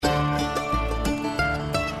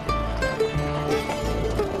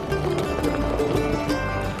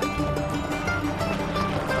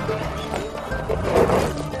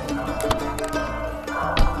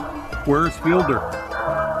Where's Fielder?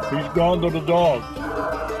 He's gone to the dogs.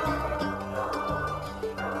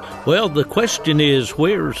 Well, the question is,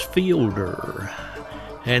 where's Fielder?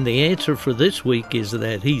 And the answer for this week is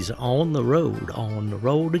that he's on the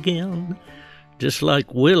road again. Just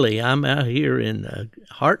like Willie, I'm out here in the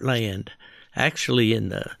heartland, actually in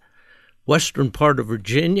the western part of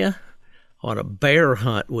Virginia, on a bear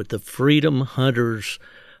hunt with the Freedom Hunters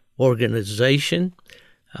organization.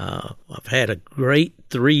 I've had a great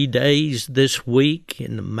 3 days this week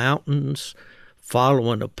in the mountains,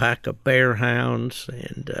 following a pack of bear hounds,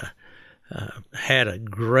 and had a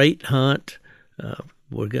great hunt.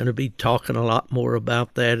 We're going to be talking a lot more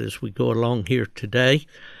about that as we go along here today.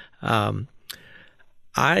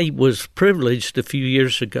 I was privileged a few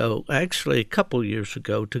years ago, actually a couple years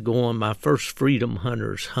ago, to go on my first Freedom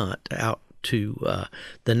Hunters hunt out to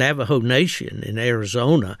the Navajo Nation in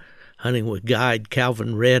Arizona, hunting with guide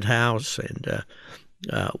Calvin Redhouse, and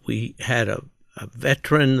we had a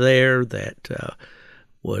veteran there that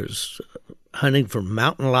was hunting for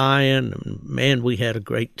mountain lion, and man, we had a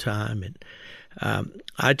great time. And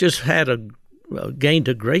I just had gained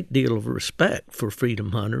a great deal of respect for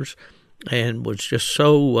Freedom Hunters, and was just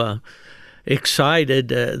so excited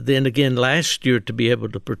then again last year to be able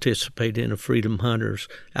to participate in a Freedom Hunters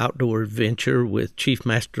outdoor adventure with Chief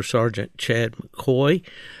Master Sergeant Chad McCoy.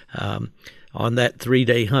 On that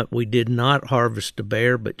 3-day hunt, we did not harvest a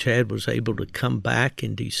bear, but Chad was able to come back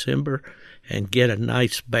in December and get a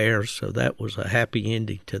nice bear, so that was a happy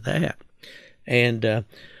ending to that. And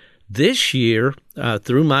this year,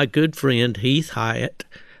 through my good friend Heath Hyatt,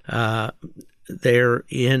 they're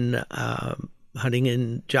in hunting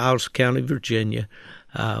in Giles County, Virginia,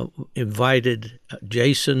 invited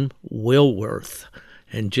Jason Wilworth.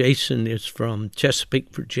 And Jason is from Chesapeake,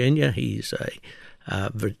 Virginia. He's a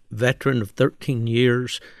veteran of 13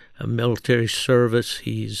 years of military service.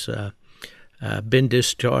 He's been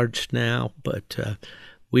discharged now, but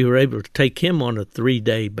we were able to take him on a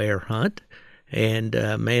 3-day bear hunt. And,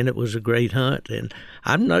 man, it was a great hunt. And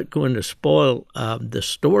I'm not going to spoil the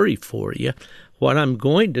story for you. What I'm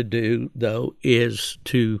going to do, though, is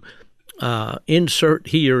to insert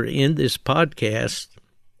here in this podcast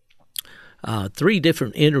 3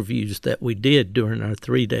 different interviews that we did during our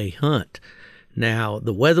 3-day hunt. Now,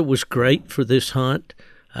 the weather was great for this hunt.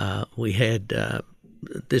 We had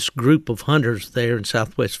this group of hunters there in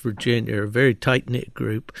Southwest Virginia, a very tight-knit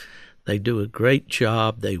group. They do a great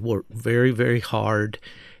job. They work very, very hard,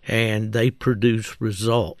 and they produce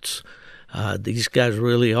results. These guys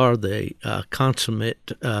really are the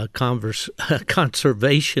consummate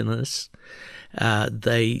conservationists.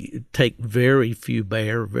 They take very few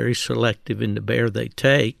bear, very selective in the bear they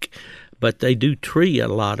take, but they do tree a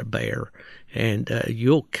lot of bear. And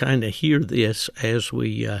you'll kind of hear this as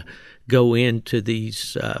we go into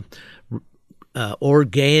these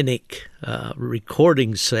organic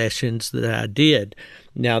recording sessions that I did.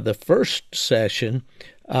 Now, the first session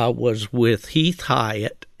was with Heath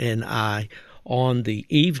Hyatt and I on the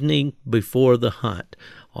evening before the hunt,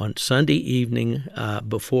 on Sunday evening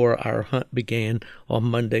before our hunt began on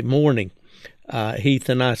Monday morning. Heath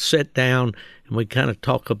and I sat down and we kind of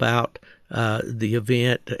talk about the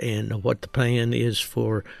event and what the plan is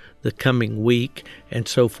for the coming week and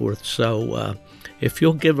so forth. So if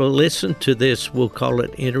you'll give a listen to this, we'll call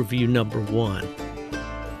it interview number 1.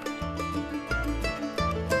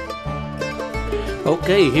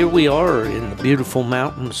 Okay, here we are in the beautiful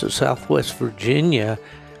mountains of Southwest Virginia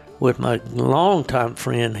with my longtime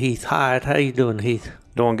friend Heath Hyatt. How you doing, Heath?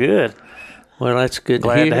 Doing good. Well, that's good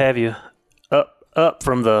Glad to have you up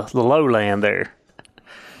from the lowland there.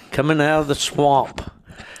 Coming out of the swamp,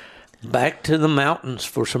 back to the mountains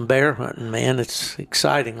for some bear hunting, man. It's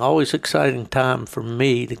exciting, always exciting time for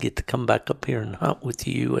me to get to come back up here and hunt with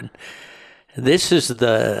you. And this is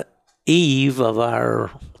the eve of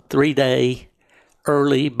our 3-day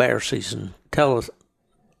early bear season. Tell us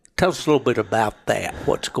a little bit about that.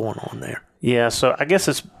 What's going on there? Yeah, so I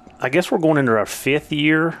guess we're going into our 5th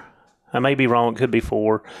year. I may be wrong; it could be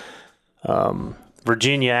 4.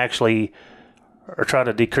 Virginia actually are trying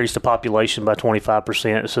to decrease the population by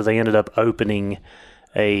 25%, so they ended up opening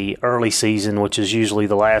a early season, which is usually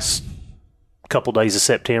the last couple days of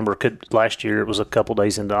September. Last year it was a couple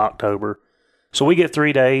days into October. So we get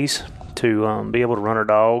 3 days to be able to run our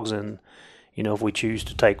dogs, and if we choose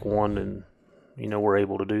to take one, and we're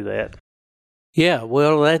able to do that. Yeah,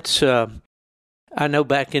 well, that's I know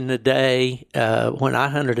back in the day when I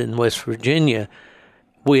hunted in West Virginia,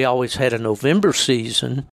 we always had a November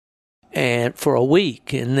season and for a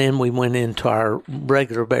week, and then we went into our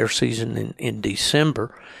regular bear season in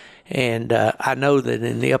December. And I know that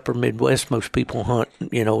in the upper Midwest, most people hunt,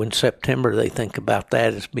 in September. They think about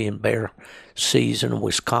that as being bear season,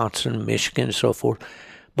 Wisconsin, Michigan, and so forth.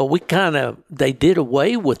 But they did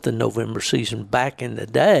away with the November season back in the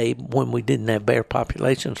day when we didn't have bear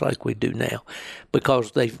populations like we do now,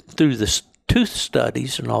 because through the tooth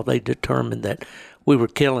studies and all, they determined that we were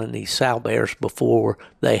killing these sow bears before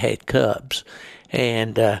they had cubs.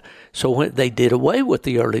 And so when they did away with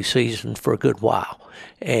the early season for a good while.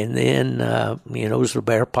 And then, as the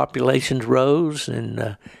bear populations rose,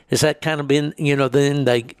 and has that kind of been, then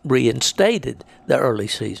they reinstated the early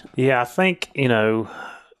season? Yeah, I think,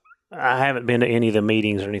 I haven't been to any of the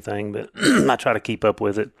meetings or anything, but I try to keep up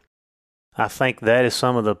with it. I think that is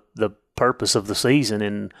some of the purpose of the season.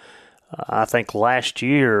 And I think last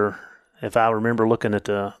year, if I remember looking at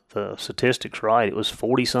the statistics right, it was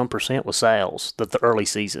 40-some% was sales, the early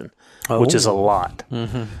season, which is a lot.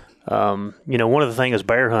 Mm-hmm. One of the things as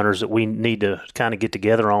bear hunters that we need to kind of get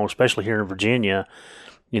together on, especially here in Virginia,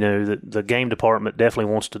 the game department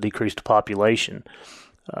definitely wants to decrease the population.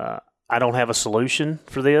 I don't have a solution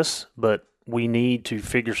for this, but we need to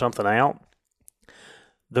figure something out.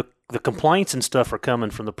 The complaints and stuff are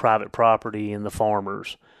coming from the private property and the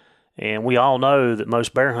farmers. And we all know that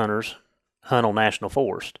most bear hunters hunt on national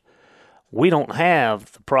forest. We don't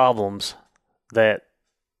have the problems that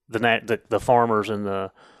the farmers and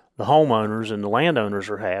the homeowners and the landowners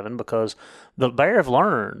are having, because the bear have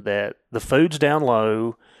learned that the food's down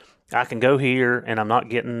low. I can go here and I'm not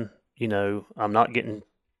getting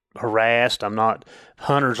harassed.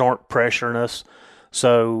 Hunters aren't pressuring us.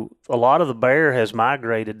 So a lot of the bear has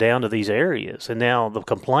migrated down to these areas, and now the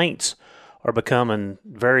complaints are becoming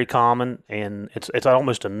very common, and it's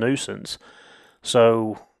almost a nuisance.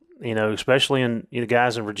 So, especially in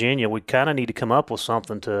guys in Virginia, we kind of need to come up with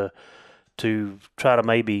something to try to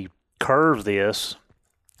maybe curve this.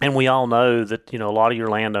 And we all know that, a lot of your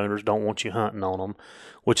landowners don't want you hunting on them,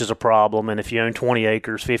 which is a problem. And if you own 20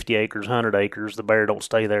 acres, 50 acres, 100 acres, the bear don't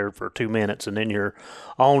stay there for 2 minutes, and then you're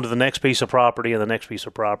on to the next piece of property and the next piece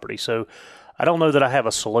of property. So I don't know that I have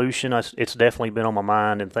a solution. It's definitely been on my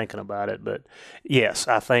mind and thinking about it. But yes,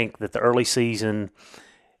 I think that the early season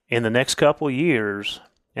in the next couple of years,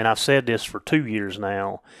 and I've said this for 2 years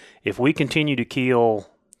now, if we continue to kill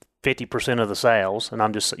 50% of the sows, and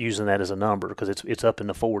I'm just using that as a number because it's up in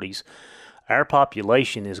the 40s, our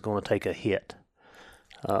population is going to take a hit.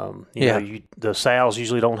 The sows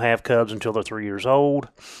usually don't have cubs until they're 3 years old.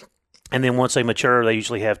 And then once they mature, they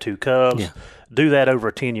usually have 2 cubs. Yeah. Do that over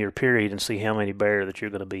a 10-year period and see how many bear that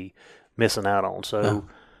you're going to be missing out on. So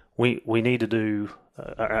we need to do,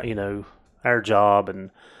 our job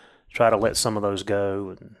and try to let some of those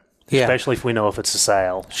go, and especially if we know if it's a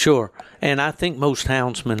sow. Sure. And I think most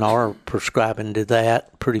houndsmen are prescribing to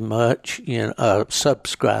that pretty much,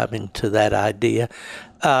 subscribing to that idea.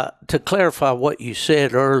 To clarify what you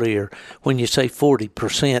said earlier, when you say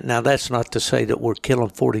 40%, now that's not to say that we're killing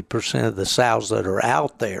 40% of the sows that are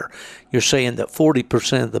out there. You're saying that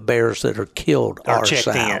 40% of the bears that are killed are checked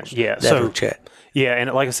sows. In. Yeah, that are checked. Yeah, and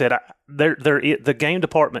like I said, the game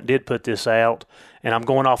department did put this out, and I'm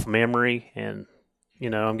going off memory, and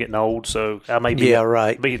I'm getting old, so I may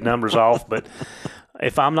be numbers off, but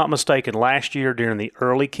if I'm not mistaken, last year during the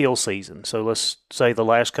early kill season, so let's say the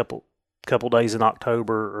last couple days in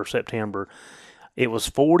October or September, it was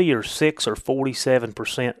 46 or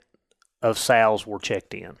 47% of sows were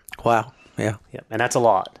checked in. Wow. Yeah. Yeah, and that's a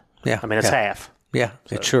lot. Yeah. I mean, it's half. Yeah,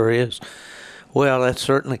 so. It sure is. Well, that's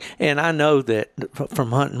certainly, and I know that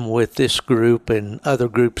from hunting with this group and other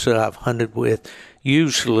groups that I've hunted with,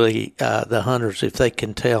 usually the hunters, if they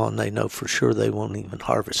can tell and they know for sure, they won't even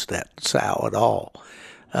harvest that sow at all.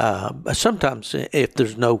 Sometimes if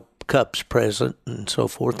there's no cubs present and so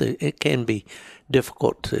forth, it can be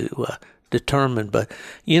difficult to determine. But,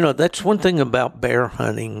 that's one thing about bear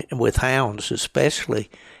hunting with hounds especially,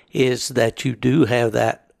 is that you do have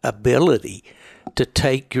that ability to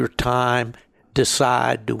take your time,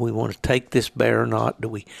 decide, do we want to take this bear or not? Do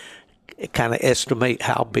we kind of estimate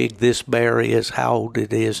how big this bear is, how old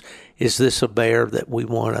it is? Is this a bear that we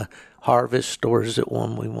want to harvest, or is it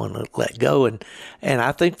one we want to let go? And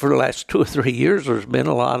I think for the last 2 or 3 years, there's been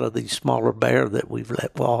a lot of these smaller bear that we've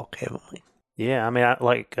let walk, haven't we? Yeah, I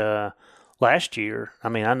mean, last year,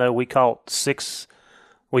 I know we caught 6.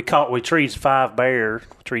 We treed 5 bear.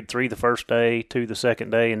 We treed 3 the first day, 2 the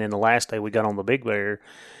second day, and then the last day we got on the big bear,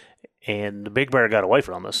 and the big bear got away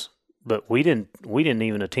from us. But we didn't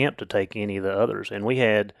even attempt to take any of the others, and we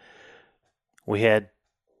had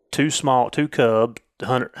 2 cubs,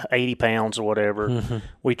 180 pounds or whatever. Mm-hmm.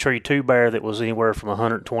 We treed 2 bear that was anywhere from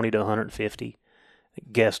 120 to 150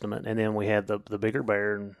 guesstimate, and then we had the bigger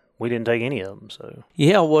bear, and we didn't take any of them. So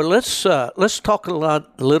yeah, well, let's talk a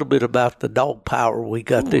little bit about the dog power we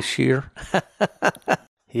got this year.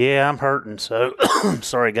 yeah, I'm hurting. So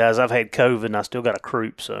sorry, guys. I've had COVID and I still got a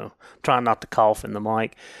croup, so I'm trying not to cough in the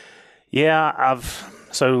mic. Yeah,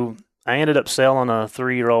 I ended up selling a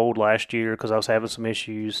 3-year-old last year because I was having some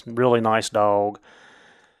issues. Really nice dog.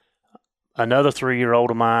 Another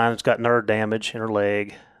 3-year-old of mine has got nerve damage in her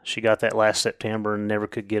leg. She got that last September and never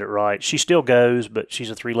could get it right. She still goes, but she's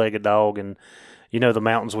a 3-legged dog, and the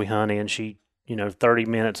mountains we hunt in, she 30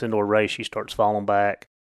 minutes into a race, she starts falling back.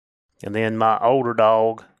 And then my older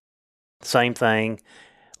dog, same thing.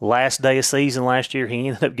 Last day of season last year, he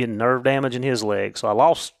ended up getting nerve damage in his leg. So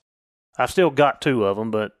I've still got 2 of them,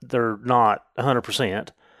 but they're not 100%.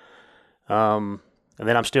 And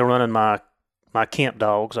then I'm still running my camp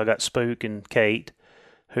dogs. I got Spook and Kate,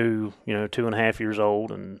 who, 2.5 years old,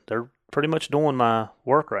 and they're pretty much doing my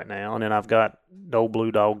work right now. And then I've got the old blue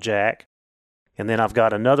dog, Jack. And then I've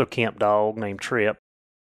got another camp dog named Trip,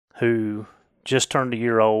 who just turned a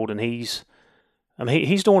year old, and he's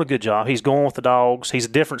doing a good job. He's going with the dogs. He's a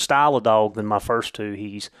different style of dog than my first 2.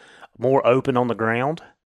 He's more open on the ground,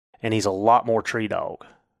 and he's a lot more tree dog.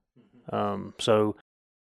 So,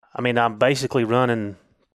 I'm basically running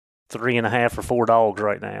 3.5 or 4 dogs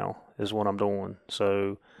right now is what I'm doing.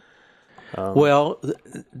 So, well,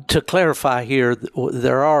 to clarify here,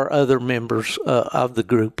 there are other members of the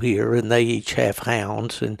group here, and they each have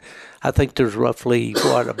hounds, and I think there's roughly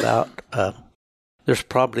there's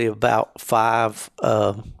probably about 5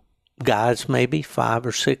 guys, maybe 5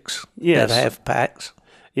 or 6 that have packs.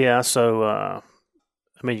 Yeah. So,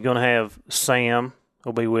 you're going to have Sam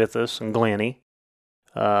will be with us, and Glennie.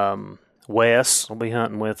 Wes will be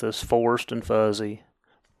hunting with us, Forrest and Fuzzy.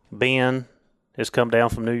 Ben has come down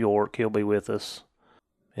from New York. He'll be with us.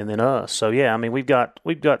 And then us. So, yeah, we've got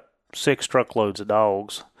 6 truckloads of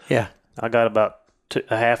dogs. Yeah. I got about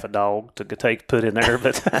a half a dog to put in there.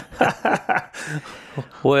 But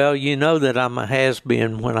well, that I'm a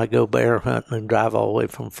has-been when I go bear hunting and drive all the way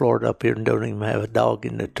from Florida up here and don't even have a dog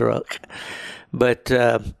in the truck. But,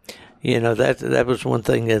 that was one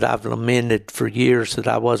thing that I've lamented for years, that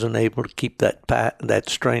I wasn't able to keep that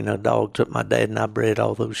strain of dogs that my dad and I bred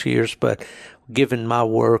all those years. But given my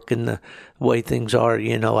work and the way things are,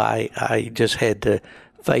 I just had to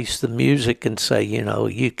face the music and say,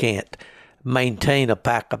 you can't maintain a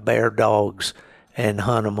pack of bear dogs and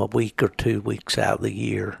hunt them a week or 2 weeks out of the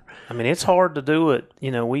year. It's hard to do it.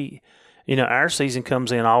 Our season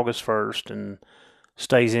comes in August 1st and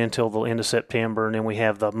stays in till the end of September, and then we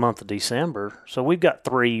have the month of December. So we've got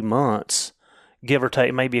 3 months, give or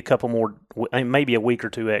take, maybe a couple more, maybe a week or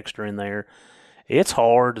 2 extra in there. It's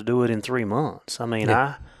hard to do it in 3 months.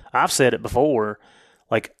 I've said it before,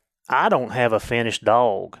 I don't have a finished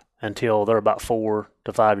dog until they're about 4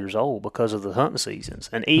 to 5 years old because of the hunting seasons.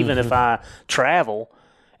 And even if I travel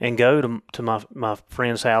and go to my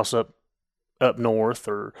friend's house up north,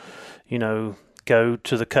 or, go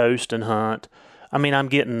to the coast and hunt, I'm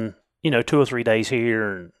getting, 2 or 3 days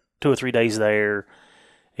here and 2 or 3 days there.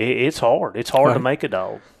 It's hard. It's hard to make a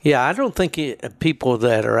dog. Yeah, I don't think people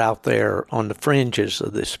that are out there on the fringes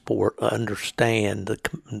of this sport understand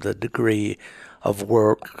the degree of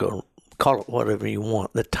work, or call it whatever you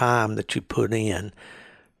want, the time that you put in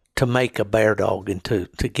to make a bear dog and to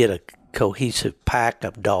get a cohesive pack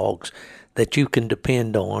of dogs that you can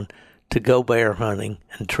depend on to go bear hunting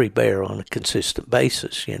and tree bear on a consistent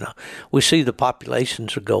basis. We see the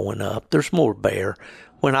populations are going up. There's more bear.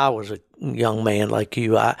 When I was a young man like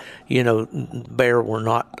you, bear were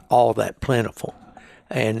not all that plentiful.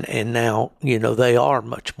 And now, they are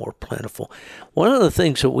much more plentiful. One of the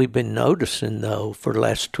things that we've been noticing, though, for the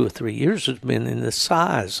last 2 or 3 years has been in the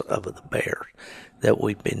size of the bear that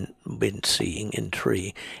we've been seeing in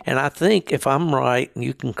tree. And I think, if I'm right, and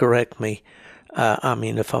you can correct me,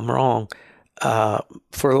 if I'm wrong,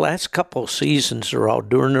 for the last couple of seasons, or all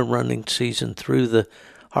during the running season through the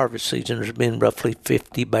harvest season, there's been roughly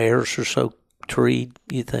 50 bears or so treed,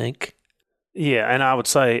 you think? Yeah, and I would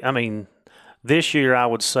say, this year I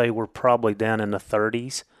would say we're probably down in the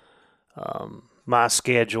 30s. My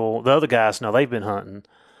schedule, the other guys, now they've been hunting,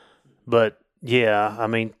 but yeah,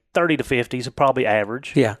 30 to 50 is probably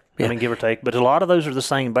average. Yeah. Give or take. But a lot of those are the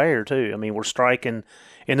same bear, too. We're striking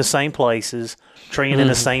in the same places, treeing in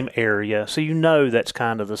the same area. So that's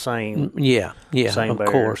kind of the same. Yeah, same of bear.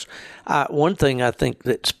 Course. One thing I think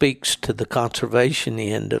that speaks to the conservation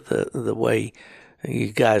end of the way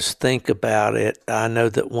you guys think about it, I know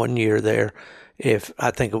that one year there,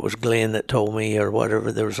 I think it was Glenn that told me or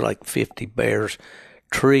whatever, there was like 50 bears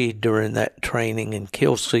treed during that training and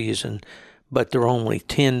kill season. but there were only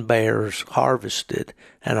 10 bears harvested,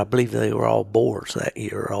 and I believe they were all boars that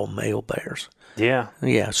year, all male bears. Yeah.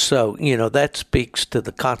 Yeah, so, that speaks to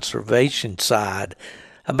the conservation side.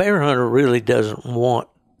 A bear hunter really doesn't want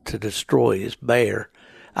to destroy his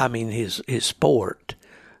his sport.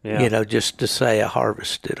 Yeah. Just to say I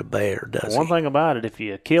harvested a bear, does One thing about it, if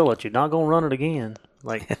you kill it, you're not going to run it again.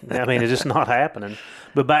 It's just not happening.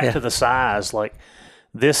 But back to the size,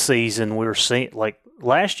 this season we're seeing,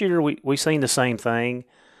 last year we seen the same thing,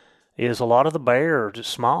 is a lot of the bear are just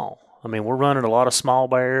small. We're running a lot of small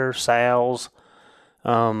bears, sows,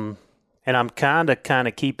 and I'm kind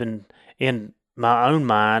of keeping in my own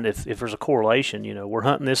mind if there's a correlation. We're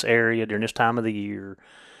hunting this area during this time of the year,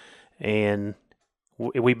 and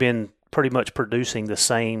we've been pretty much producing the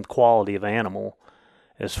same quality of animal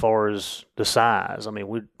as far as the size.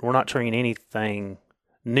 We're not treating anything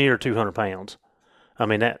near 200 pounds.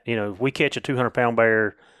 If we catch a 200-pound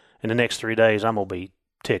bear in the next 3 days, I'm going to be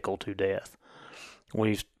tickled to death.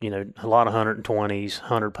 We've, a lot of 120s,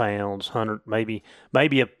 100 pounds, 100, maybe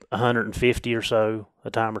 150 or so a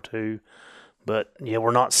time or two. But,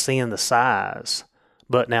 we're not seeing the size.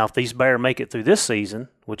 But now if these bears make it through this season,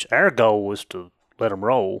 which our goal was to let them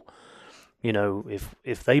roll,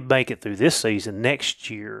 if they make it through this season, next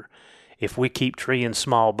year, if we keep treeing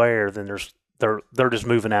small bear, then they're just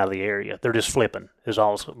moving out of the area. They're just flipping is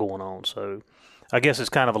all that's going on. So I guess it's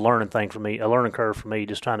kind of a learning curve for me,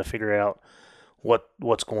 just trying to figure out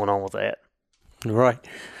what's going on with that. Right.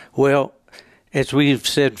 Well, as we've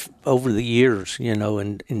said over the years,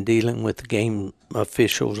 in dealing with game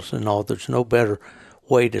officials and all, there's no better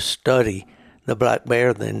way to study the black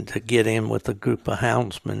bear than to get in with a group of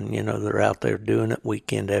houndsmen. They're out there doing it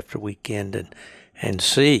weekend after weekend and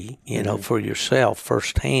see, for yourself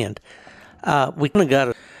firsthand. We kind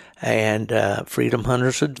of got Freedom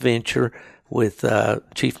Hunters Adventure with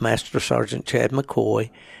Chief Master Sergeant Chad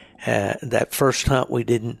McCoy. That first hunt, we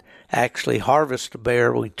didn't actually harvest a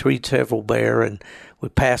bear. We treed several bear, and we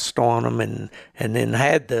passed on them, and then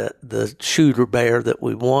had the shooter bear that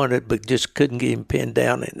we wanted, but just couldn't get him pinned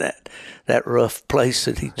down in that rough place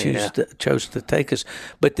that he chose to take us.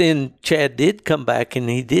 But then Chad did come back, and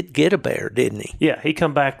he did get a bear, didn't he? Yeah, he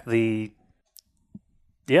come back I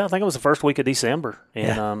think it was the first week of December,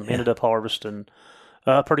 and ended up harvesting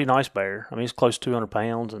a pretty nice bear. He's close to 200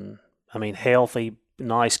 pounds, and healthy,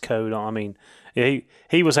 nice coat on.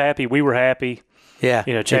 He was happy. We were happy. Yeah,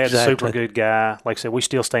 Chad's a super good guy. Like I said, we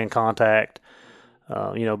still stay in contact.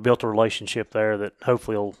 Built a relationship there that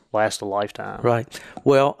hopefully will last a lifetime. Right.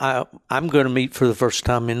 Well, I'm going to meet for the first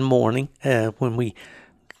time in the morning. When we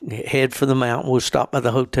head for the mountain, we'll stop by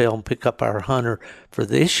the hotel and pick up our hunter for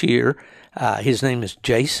this year. His name is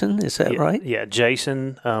Jason. Is that right? Yeah,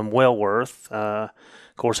 Jason Wellworth. Of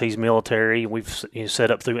course, he's military. We've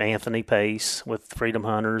set up through Anthony Pace with Freedom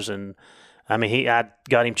Hunters, and I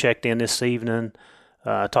got him checked in this evening.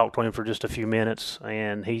 Talked to him for just a few minutes,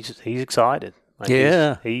 and he's excited.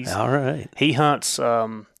 He's all right. He hunts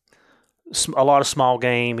a lot of small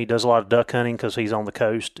game. He does a lot of duck hunting because he's on the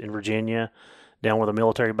coast in Virginia, down where the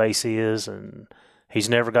military base is, and he's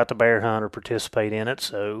never got to bear hunt or participate in it.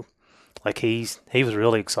 So, he was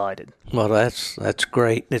really excited. Well, that's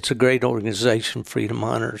great. It's a great organization, Freedom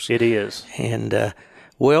Hunters. It is, and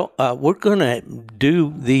we're going to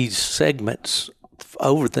do these segments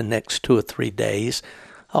over the next 2 or 3 days,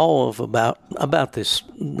 all of about this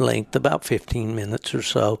length, about 15 minutes or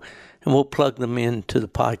so, and we'll plug them into the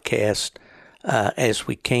podcast as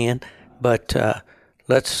we can. But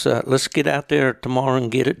let's get out there tomorrow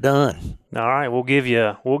and get it done. All right, we'll give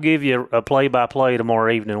you a play-by-play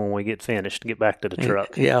tomorrow evening when we get finished and get back to the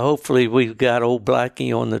truck. Yeah, hopefully we've got old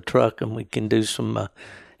Blackie on the truck and we can do some.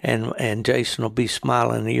 And Jason will be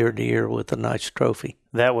smiling ear to ear with a nice trophy.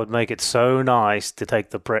 That would make it so nice to take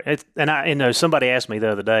the pressure. And somebody asked me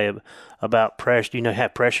the other day about pressure.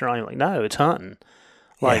 Have pressure on you? Like, no, it's hunting.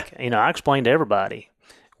 I explained to everybody,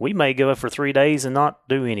 we may go for 3 days and not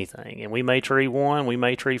do anything, and we may tree 1, we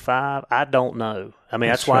may tree 5. I don't know.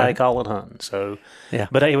 That's why they call it hunting. So, yeah.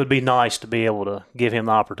 But it would be nice to be able to give him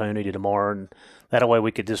the opportunity tomorrow, and that way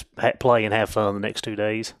we could just play and have fun the next 2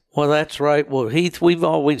 days. Well, that's right. Well, Heath, we've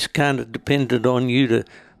always kind of depended on you to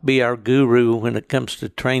be our guru when it comes to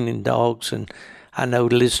training dogs, and I know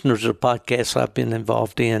listeners of podcasts I've been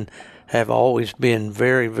involved in have always been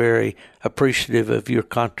very, very appreciative of your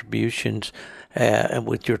contributions and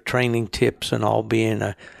with your training tips and all, being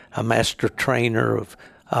a master trainer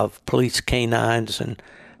of police canines and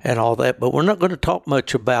all that. But we're not going to talk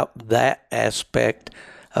much about that aspect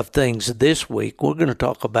of things this week. We're going to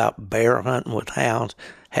talk about bear hunting with hounds,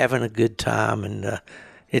 having a good time, and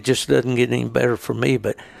it just doesn't get any better for me.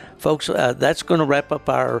 But, folks, that's going to wrap up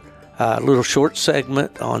our little short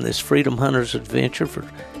segment on this Freedom Hunters Adventure for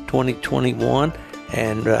 2021,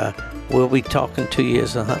 and we'll be talking to you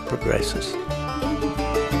as the hunt progresses.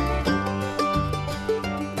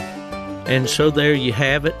 And so there you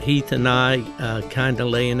have it. Heath and I kind of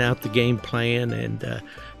laying out the game plan and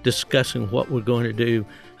discussing what we're going to do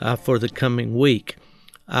for the coming week.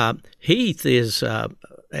 Heath is,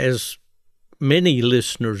 as many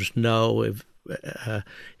listeners know,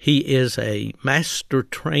 he is a master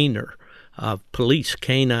trainer of police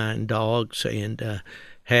canine dogs and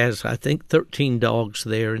has, I think, 13 dogs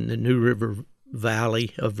there in the New River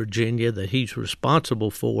Valley of Virginia that he's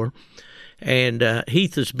responsible for. And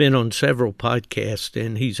Heath has been on several podcasts,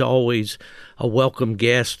 and he's always a welcome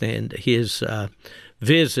guest, and his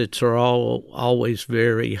visits are always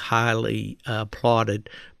very highly applauded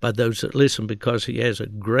by those that listen because he has a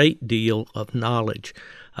great deal of knowledge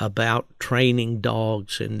about training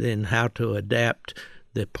dogs and then how to adapt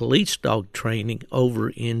the police dog training over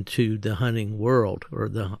into the hunting world or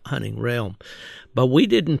the hunting realm. But we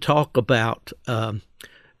didn't talk about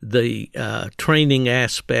the training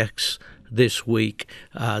aspects this week.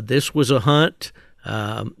 This was a hunt,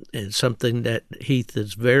 and something that Heath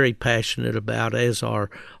is very passionate about, as are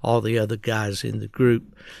all the other guys in the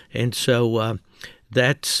group. And so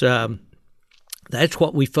that's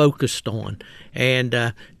what we focused on.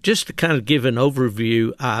 And just to kind of give an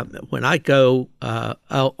overview, when I go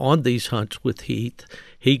out on these hunts with Heath,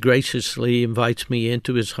 he graciously invites me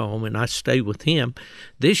into his home, and I stay with him.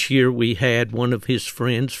 This year we had one of his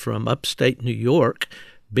friends from upstate New York,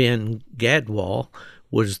 Ben Gadwall,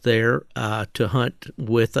 was there to hunt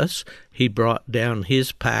with us. He brought down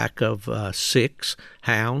his pack of 6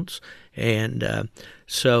 hounds, and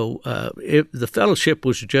so the fellowship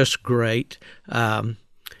was just great.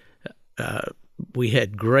 We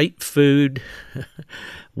had great food.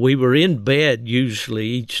 We were in bed usually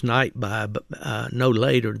each night by no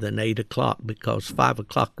later than 8 o'clock because 5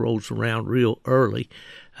 o'clock rolls around real early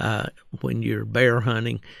when you're bear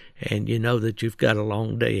hunting and you know that you've got a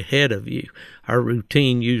long day ahead of you. Our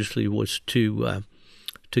routine usually was to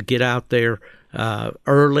get out there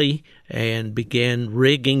early and began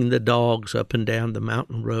rigging the dogs up and down the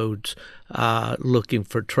mountain roads, looking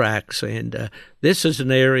for tracks. And this is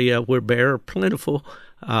an area where bear are plentiful,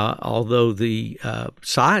 although the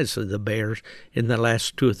size of the bears in the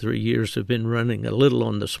last 2 or 3 years have been running a little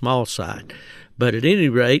on the small side. But at any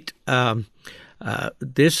rate,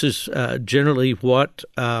 this is generally what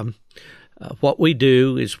we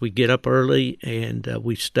do is we get up early and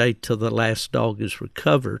we stay till the last dog is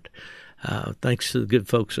recovered. Thanks to the good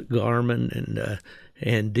folks at Garmin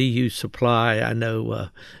and DU Supply, I know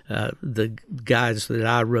the guys that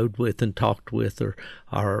I rode with and talked with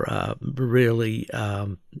are really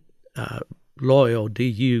loyal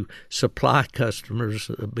DU Supply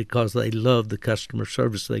customers because they love the customer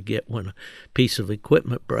service they get when a piece of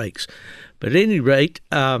equipment breaks. But at any rate,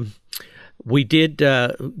 we did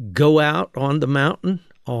go out on the mountain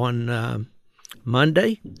on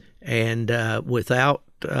Monday, and without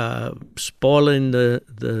spoiling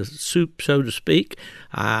the soup, so to speak,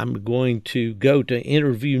 I'm going to go to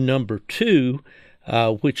interview number 2,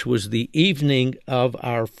 which was the evening of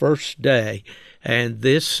our first day. And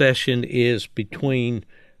this session is between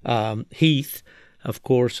Heath, of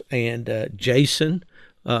course, and Jason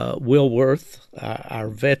Willworth, our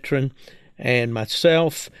veteran, and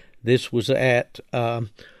myself. This was at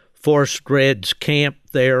Forest Red's camp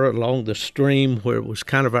there along the stream where it was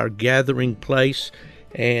kind of our gathering place.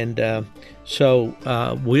 And so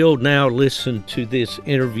we'll now listen to this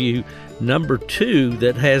interview number 2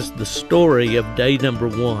 that has the story of day number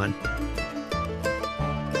 1.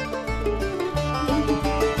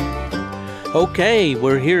 Okay,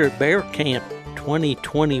 we're here at Bear Camp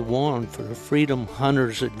 2021 for the Freedom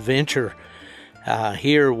Hunters Adventure,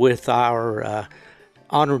 here with our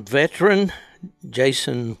honored veteran,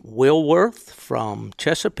 Jason Willworth from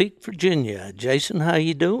Chesapeake, Virginia. Jason, how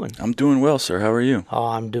you doing? I'm doing well, sir. How are you? Oh,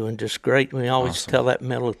 I'm doing just great. We always Awesome. tell that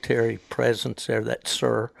military presence there, that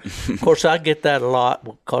sir. Of course, I get that a lot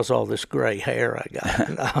because of all this gray hair I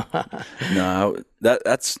got. No,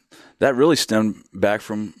 that really stemmed back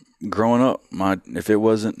from growing up. If it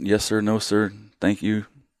wasn't yes sir, no sir, thank you,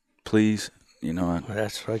 please,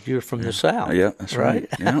 That's right. You're from the South. Yeah, that's right.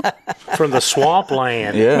 Yeah, From the swamp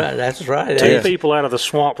land. yeah, Right, that's right. 2 people out of the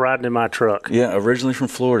swamp riding in my truck. yeah. Originally from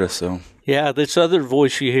Florida, so Yeah, this other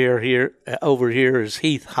voice you hear over here is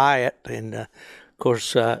Heath Hyatt, and of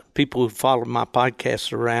course, people who follow my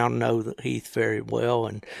podcast around know that Heath very well.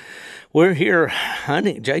 And we're here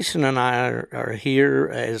hunting. Jason and I are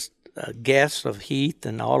here as guest of Heath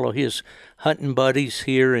and all of his hunting buddies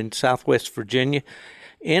here in Southwest Virginia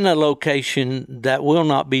in a location that will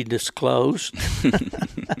not be disclosed.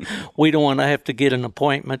 We don't want to have to get an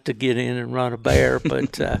appointment to get in and run a bear,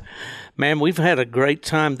 but man, we've had a great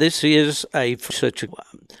time. This is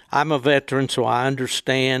I'm a veteran, so I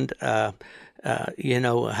understand how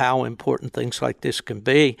important things like this can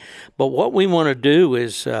be. But what we want to do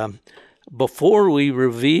is, before we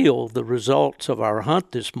reveal the results of our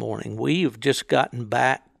hunt this morning, we have just gotten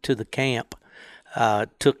back to the camp,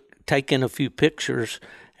 taken a few pictures,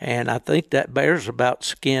 and I think that bear's about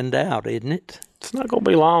skinned out, isn't it? It's not going to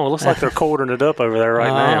be long. It looks like they're quartering it up over there right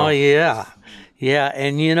now. Oh, yeah. Yeah,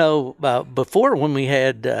 and before when we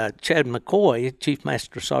had Chad McCoy, Chief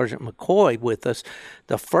Master Sergeant McCoy with us,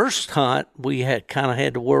 the first hunt we had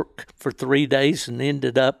to work for 3 days and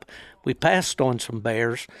we passed on some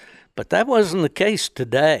bears, but that wasn't the case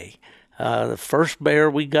today. The first bear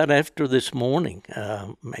we got after this morning,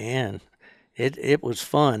 man, it was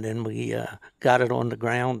fun, and we got it on the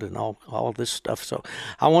ground and all this stuff. So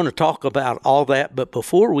I want to talk about all that, but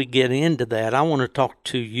before we get into that, I want to talk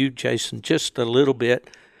to you, Jason, just a little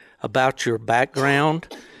bit about your background.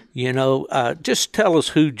 Just tell us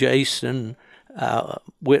who Jason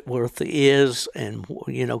Whitworth is, and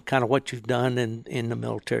kind of what you've done in the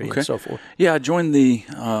military and so forth. Yeah, I joined the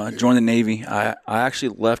Navy. I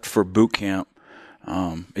actually left for boot camp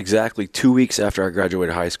exactly 2 weeks after I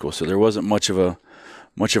graduated high school, so there wasn't much of a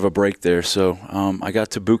break there. So I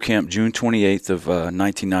got to boot camp June 28th of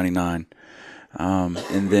 1999,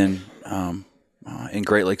 and then in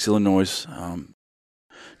Great Lakes, Illinois,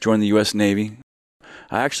 joined the U.S. Navy.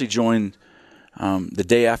 I actually joined the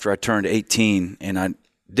day after I turned 18, and I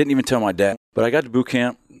didn't even tell my dad. But I got to boot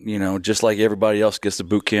camp, just like everybody else gets to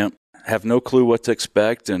boot camp. Have no clue what to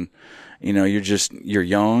expect, and you're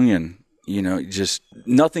young, and just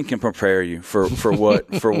nothing can prepare you for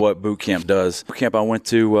what boot camp does. Boot camp, I went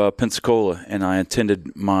to Pensacola, and I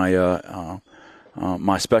attended my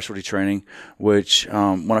my specialty training, which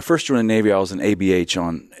when I first joined the Navy, I was an ABH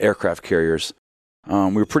on aircraft carriers.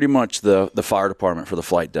 We were pretty much the fire department for the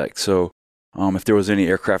flight deck. So if there was any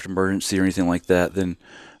aircraft emergency or anything like that, then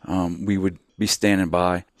we would be standing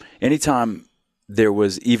by. Anytime there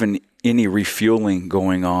was even any refueling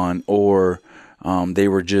going on, or they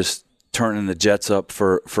were just turning the jets up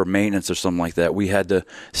for maintenance or something like that, we had to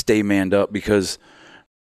stay manned up because,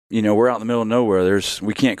 we're out in the middle of nowhere.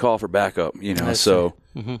 We can't call for backup, so,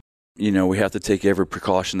 we have to take every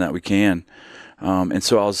precaution that we can. And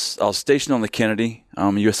so I was stationed on the Kennedy,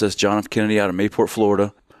 USS John F. Kennedy out of Mayport,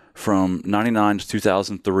 Florida, from 99 to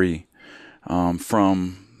 2003.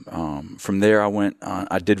 From there,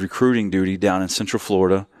 I did recruiting duty down in Central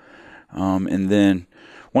Florida. And then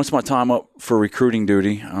once my time up for recruiting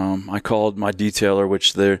duty, I called my detailer,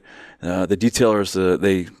 which the detailers,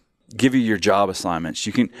 they give you your job assignments.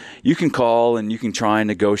 You can call and you can try and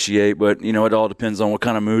negotiate, but it all depends on what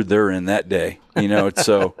kind of mood they're in that day.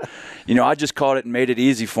 So, I just called it and made it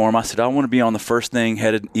easy for them. I said, I want to be on the first thing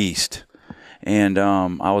headed east, and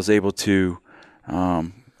I was able to.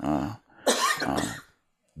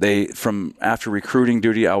 From after recruiting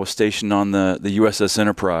duty, I was stationed on the USS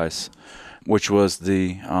Enterprise, which was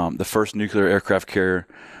the first nuclear aircraft carrier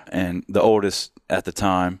and the oldest at the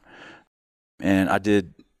time. And I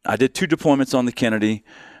did 2 deployments on the Kennedy.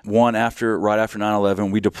 One right after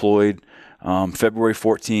 9/11, we deployed February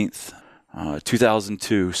 14th,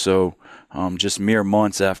 2002. So just mere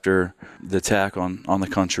months after the attack on the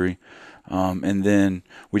country. And then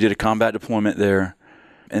we did a combat deployment there.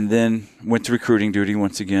 And then went to recruiting duty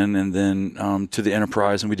once again, and then to the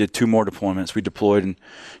Enterprise, and we did 2 more deployments. We deployed in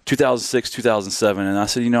 2006, 2007, and I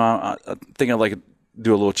said, I think I'd like to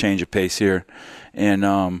do a little change of pace here. And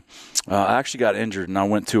I actually got injured, and I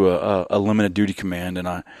went to a limited duty command, and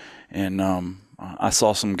I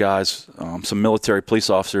saw some guys, some military police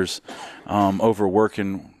officers, over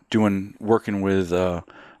working with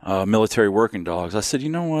military working dogs. I said,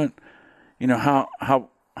 what,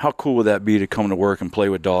 how cool would that be to come to work and play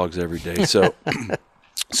with dogs every day? So,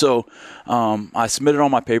 I submitted all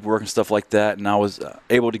my paperwork and stuff like that, and I was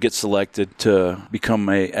able to get selected to become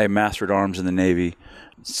a Master at Arms in the Navy.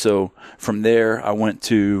 So from there, I went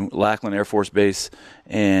to Lackland Air Force Base,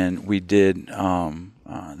 and we did.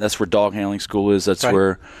 That's where dog handling school is. That's right.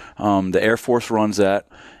 Where the Air Force runs at,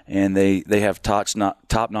 and they have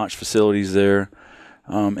top-notch facilities there.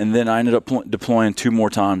 And then I ended up deploying 2 more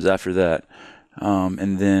times after that.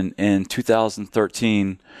 And then in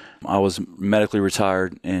 2013, I was medically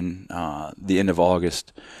retired in the end of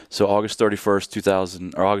August. So August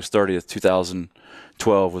 31st, August 30th,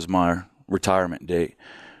 2012 was my retirement date.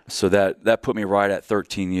 So that put me right at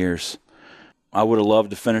 13 years. I would have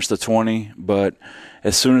loved to finish the 20, but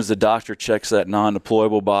as soon as the doctor checks that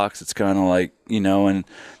non-deployable box, it's kind of like, and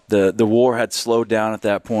the war had slowed down at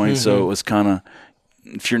that point, so it was kind of,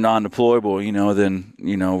 if you're non-deployable, then,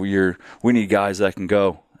 we need guys that can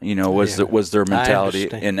go, was their mentality.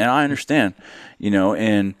 And I understand,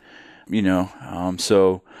 so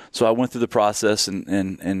I went through the process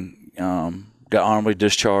and got honorably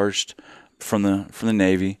discharged from the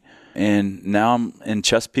Navy. And now I'm in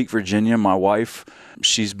Chesapeake, Virginia. My wife,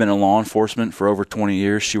 she's been in law enforcement for over 20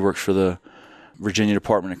 years. She works for the Virginia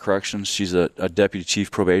Department of Corrections. She's a deputy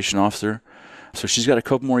chief probation officer. So she's got a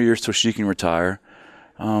couple more years till she can retire.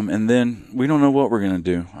 And then we don't know what we're going to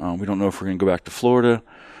do. We don't know if we're going to go back to Florida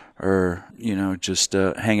or, just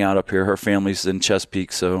hang out up here. Her family's in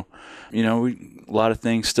Chesapeake. So, a lot of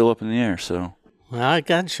things still up in the air. So I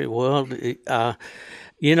got you. Well,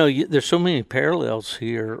 there's so many parallels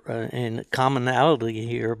here and commonality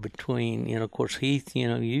here between, of course, Heath,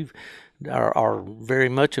 you are very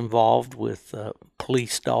much involved with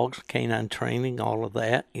police dogs, canine training, all of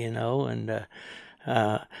that, and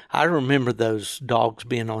I remember those dogs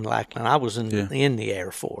being on Lackland. I was in the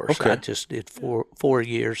Air Force. Okay. I just did 4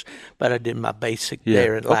 years, but I did my basic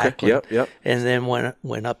there at Lackland. Yep. And then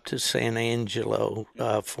went up to San Angelo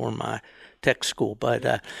for my tech school.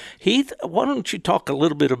 But Heath, why don't you talk a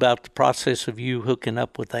little bit about the process of you hooking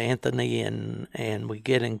up with Anthony and we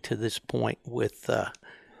getting to this point with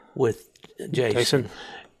Jason?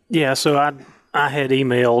 Yeah, so I had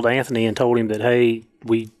emailed Anthony and told him that, hey,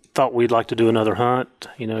 we thought we'd like to do another hunt.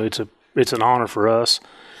 It's an honor for us.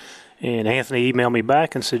 And Anthony emailed me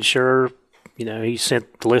back and said, sure. He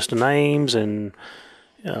sent the list of names and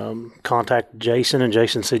contacted Jason, and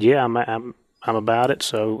Jason said, yeah, I'm about it.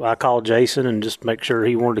 So I called Jason and just make sure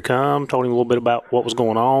he wanted to come, told him a little bit about what was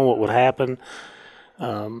going on, what would happen.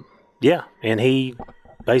 And he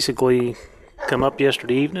basically come up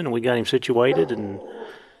yesterday evening and we got him situated, and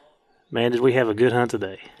man, did we have a good hunt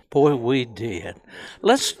today. Boy, we did.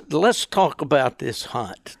 Let's talk about this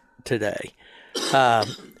hunt today.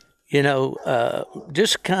 Just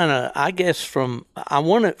kind of, I guess I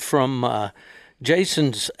want it from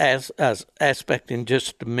Jason's aspect in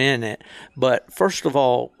just a minute, but first of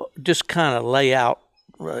all, just kind of lay out,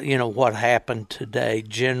 what happened today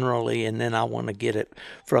generally, and then I want to get it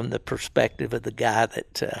from the perspective of the guy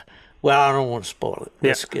that, I don't want to spoil it.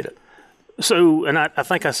 Let's get it. So, and I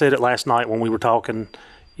think I said it last night when we were talking,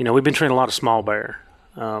 we've been training a lot of small bear,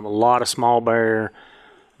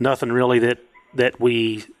 nothing really that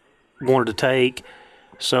we wanted to take.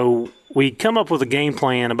 So we come up with a game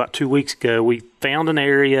plan about 2 weeks ago. We found an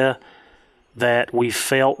area that we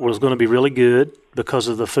felt was going to be really good because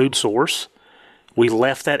of the food source. We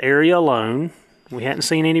left that area alone. We hadn't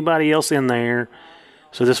seen anybody else in there.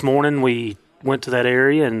 So this morning we went to that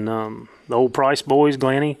area, and the old Price boys,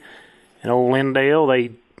 Glenny and old Lindale,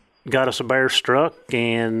 they got us a bear struck,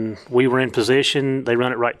 and we were in position. They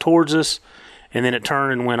run it right towards us, and then it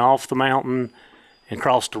turned and went off the mountain and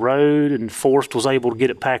crossed the road, and Forrest was able to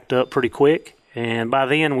get it packed up pretty quick. And by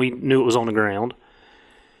then, we knew it was on the ground.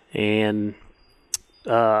 And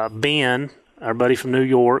Ben, our buddy from New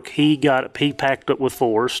York, he packed up with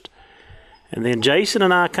Forrest. And then Jason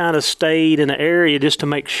and I kind of stayed in the area just to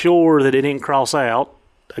make sure that it didn't cross out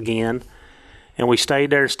again. And we stayed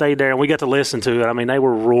there, and we got to listen to it. I mean, they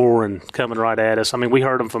were roaring, coming right at us. I mean, we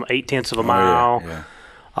heard them from 0.8 of a mile. Yeah.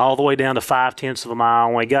 All the way down to 0.5 of a mile.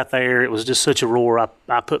 When we got there, it was just such a roar.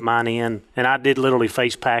 I put mine in, and I did literally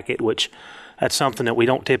face pack it, which that's something that we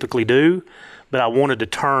don't typically do, but I wanted to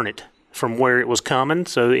turn it from where it was coming,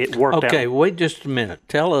 so it worked out. Okay, wait just a minute.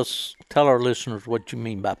 Tell our listeners what you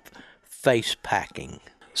mean by face packing.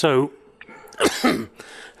 So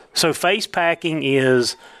face packing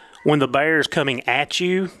is when the bear is coming at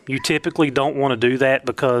you. You typically don't want to do that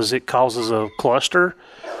because it causes a cluster.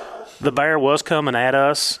 The bear was coming at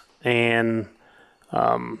us, and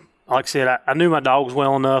like I said, I knew my dogs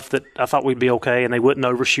well enough that I thought we'd be okay, and they wouldn't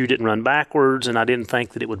overshoot it and run backwards, and I didn't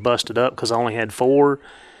think that it would bust it up because I only had 4.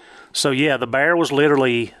 So, yeah, the bear was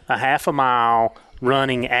literally a half a mile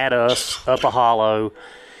running at us up a hollow,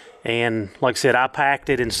 and like I said, I packed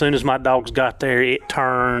it, and as soon as my dogs got there, it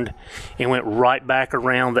turned and went right back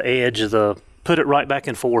around the edge of put it right back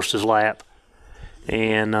in Forrest's lap,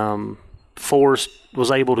 and Forrest was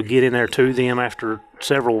able to get in there to them after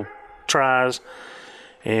several tries,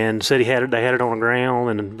 and said they had it on the ground,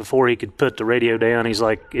 and before he could put the radio down, he's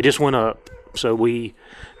like, it just went up. So we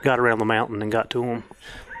got around the mountain and got to him.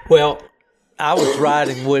 Well, I was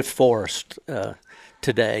riding with Forrest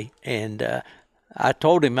today, and I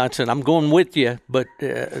told him, I said, I'm going with you, but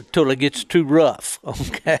till it gets too rough,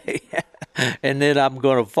 okay? And then I'm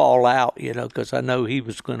going to fall out, because I know he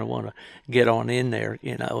was going to want to get on in there,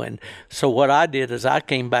 And so what I did is I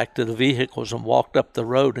came back to the vehicles and walked up the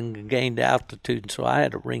road and gained altitude, and so I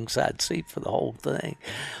had a ringside seat for the whole thing.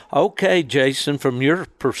 Okay, Jason, from your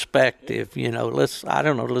perspective,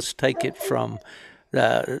 let's take it from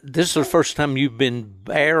this is the first time you've been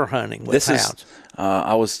bear hunting with hounds.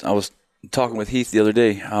 I was talking with Heath the other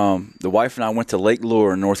day. The wife and I went to Lake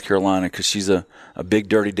Lure in North Carolina because she's a big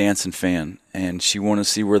Dirty Dancing fan, and she wanted to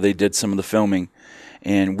see where they did some of the filming.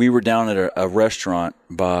 And we were down at a restaurant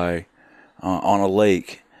on a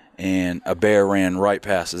lake, and a bear ran right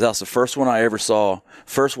past us. That was the first one I ever saw,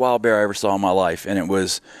 first wild bear I ever saw in my life, and it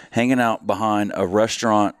was hanging out behind a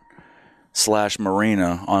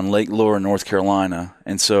restaurant/marina on Lake Lure, North Carolina.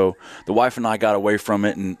 And so the wife and I got away from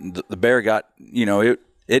it, and the bear got,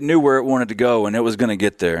 it knew where it wanted to go, and it was going to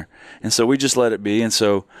get there. And so we just let it be. And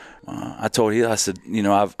so I told him, I said,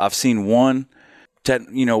 I've seen one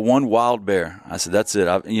wild bear. I said, that's it.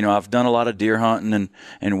 I've done a lot of deer hunting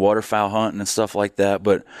and waterfowl hunting and stuff like that,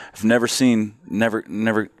 but I've never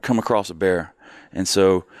come across a bear. And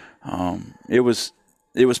so it was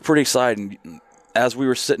pretty exciting. As we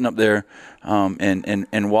were sitting up there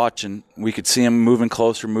and watching, we could see him moving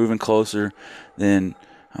closer. Then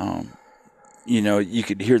you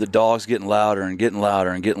could hear the dogs getting louder and getting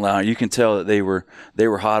louder and getting louder. You can tell that they were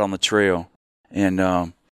hot on the trail, and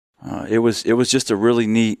it was just a really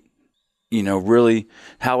neat, really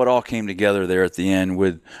how it all came together there at the end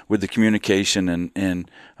with the communication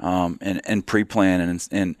and pre-plan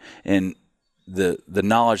and the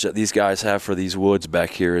knowledge that these guys have for these woods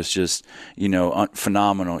back here is just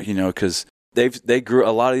phenomenal. Because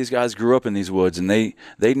a lot of these guys grew up in these woods, and they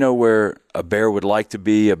know where a bear would like to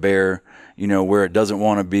be, a bear where it doesn't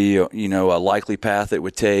want to be, a likely path it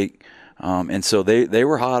would take, and so they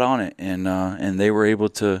were hot on it, and they were able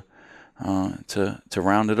to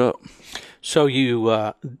round it up. So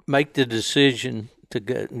you make the decision to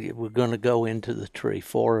go. We're going to go into the tree.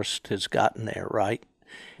 Forrest has gotten there, right?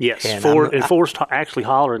 Yes, Forrest actually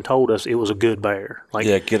hollered and told us it was a good bear.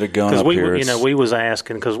 Get a gun up here. We was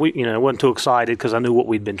asking because we, wasn't too excited because I knew what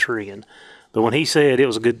we'd been treeing. But when he said it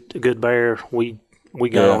was a good bear, we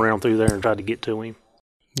got around through there and tried to get to him.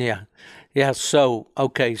 Yeah. So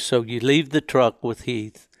you leave the truck with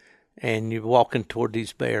Heath, and you're walking toward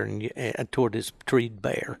these bear toward this treed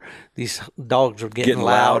bear. These dogs are getting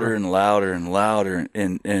louder and louder and louder,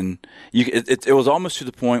 and it was almost to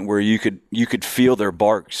the point where you could feel their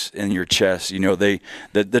barks in your chest.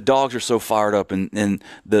 The dogs are so fired up, and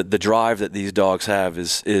the drive that these dogs have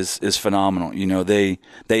is phenomenal. They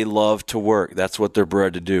love to work. That's what they're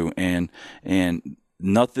bred to do, and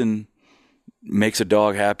nothing makes a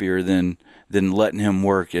dog happier than letting him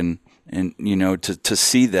work and to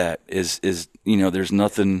see that is there's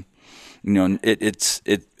nothing, it's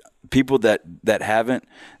people that haven't,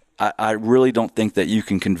 I really don't think that you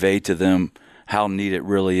can convey to them how neat it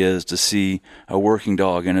really is to see a working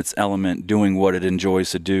dog in its element doing what it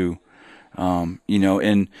enjoys to do,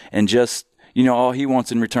 and just, all he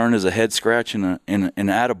wants in return is a head scratch and an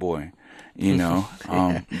attaboy.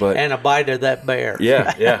 But and a bite of that bear.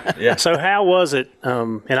 Yeah. So how was it?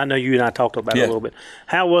 And I know you and I talked about it a little bit.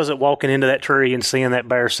 How was it walking into that tree and seeing that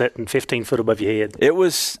bear sitting 15 foot above your head? It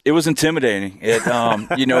was intimidating. It,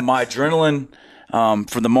 my adrenaline,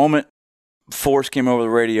 from the moment Forrest came over the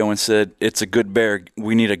radio and said, "It's a good bear.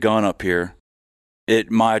 We need a gun up here."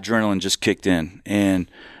 My adrenaline just kicked in, and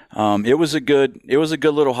it was a good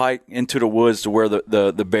little hike into the woods to where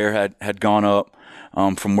the bear had gone up.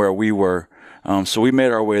 From where we were. So we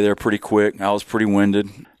made our way there pretty quick. I was pretty winded.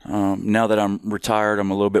 Now that I'm retired,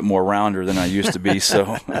 I'm a little bit more rounder than I used to be.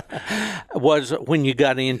 So, was when you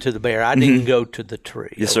got into the bear, I didn't go to the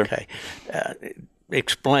tree. Yes, sir. Okay.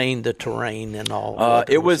 Explain the terrain and all.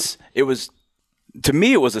 It was to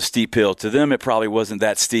me, it was a steep hill. To them, it probably wasn't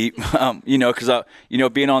that steep. Because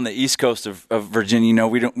being on the east coast of Virginia, I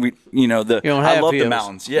love hills. The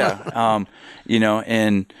mountains. Yeah.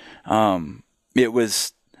 It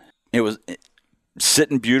was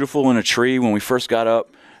sitting beautiful in a tree when we first got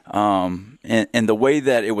up, and the way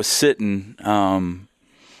that it was sitting,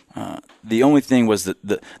 the only thing was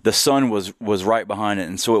that the sun was right behind it,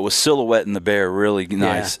 and so it was silhouetting the bear really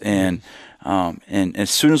nice. Yeah. And as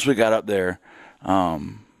soon as we got up there,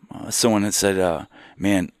 someone had said,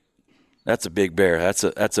 "Man, that's a big bear.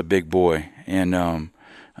 That's a big boy." And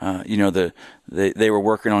they were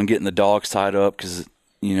working on getting the dogs tied up because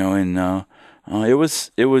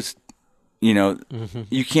it was you know,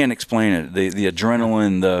 you can't explain it. The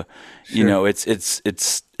adrenaline, you know, it's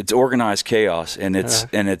organized chaos, and it's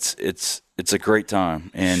a great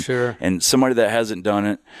time. And and somebody that hasn't done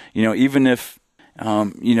it, you know, even if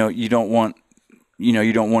you know, you don't want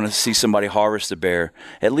to see somebody harvest a bear,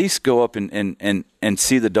 at least go up and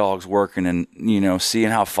see the dogs working, and, you know, seeing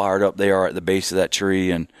how fired up they are at the base of that tree.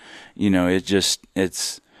 And, you know, it's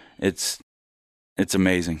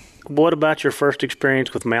amazing. What about your first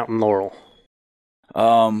experience with Mountain Laurel?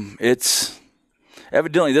 It's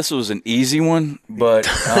evidently this was an easy one, but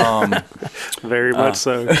very much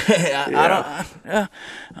so.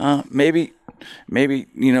 Maybe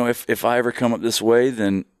you know, if I ever come up this way,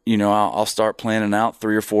 then, you know, I'll start planning out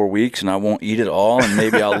 3 or 4 weeks, and I won't eat it all, and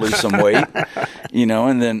maybe I'll lose some weight, you know,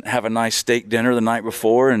 and then have a nice steak dinner the night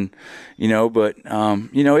before, and, you know, but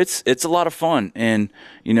you know, it's a lot of fun, and,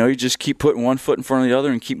 you know, you just keep putting one foot in front of the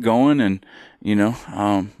other and keep going, and, you know,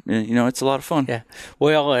 it's a lot of fun. Yeah.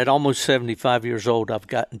 Well, at almost 75 years old, I've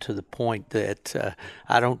gotten to the point that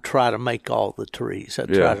I don't try to make all the trees. I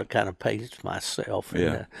try to kind of pace myself. Yeah.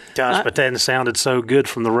 And, Gosh, but that sounded so good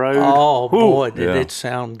from the road. Oh, boy, Ooh. did it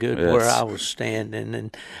sound good where I was standing.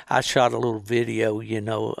 And I shot a little video, you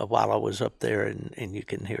know, while I was up there, and you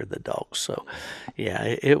can hear the dogs. So, yeah,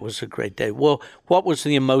 it was a great day. Well, what was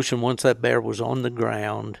the emotion once that bear was on the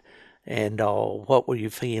ground? And what were you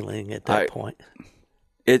feeling at that point?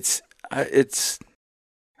 It's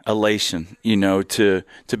elation, you know, to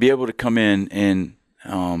be able to come in and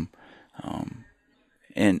to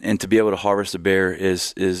be able to harvest a bear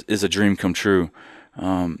is a dream come true.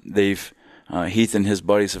 Heath and his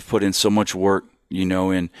buddies have put in so much work, you know,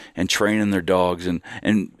 and training their dogs,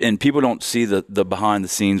 and people don't see the behind the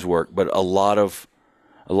scenes work, but a lot of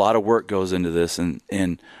work goes into this,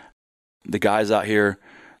 and the guys out here,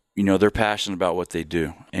 you know, they're passionate about what they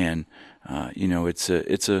do, and you know, it's a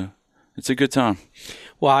good time.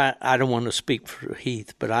 Well, I don't want to speak for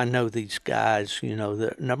Heath, but I know these guys. You know,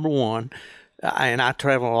 that number one, and I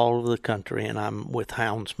travel all over the country, and I'm with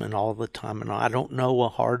houndsmen all the time, and I don't know a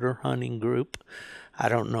harder hunting group. I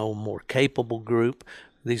don't know a more capable group.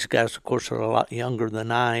 These guys, of course, are a lot younger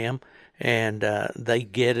than I am, and they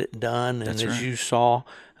get it done. And as you saw,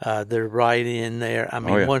 they're right in there. I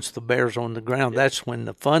mean, once the bear's on the ground, that's when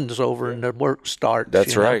the fun's over and the work starts.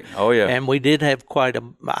 That's right. Oh, yeah. And we did have I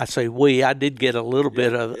did get a little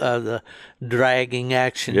bit of the dragging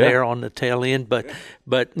action there on the tail end, but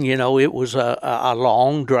you know, it was a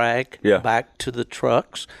long drag back to the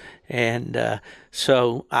trucks. And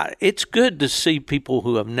so it's good to see people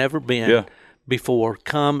who have never been before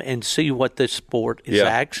come and see what this sport is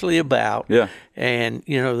actually about. Yeah. And,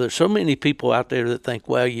 you know, there's so many people out there that think,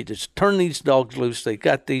 well, you just turn these dogs loose. They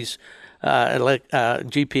got these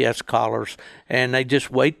GPS collars, and they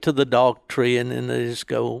just wait till the dog tree, and then they just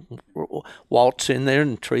go waltz in there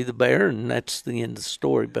and tree the bear, and that's the end of the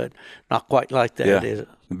story. But not quite like that, is it?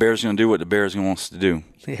 The bear's going to do what the bear's wants to do.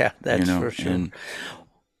 Yeah, that's for sure.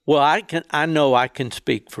 Well, I know I can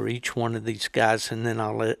speak for each one of these guys, and then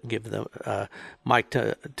I'll give the mic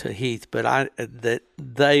to Heath. But that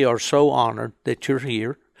they are so honored that you're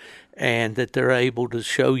here, and that they're able to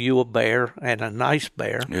show you a bear, and a nice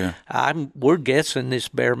bear. Yeah, we're guessing this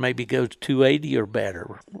bear maybe goes 280 or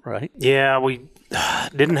better, right? Yeah, we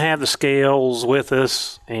didn't have the scales with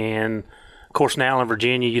us, and of course now in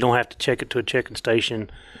Virginia you don't have to check it to a checking station.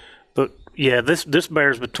 But yeah, this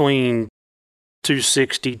bear's between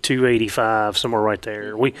 260, 285, somewhere right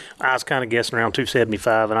there. I was kind of guessing around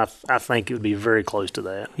 275, and I think it would be very close to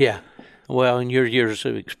that. Yeah. Well, in your years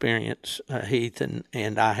of experience, Heath,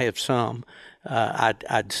 and I have some,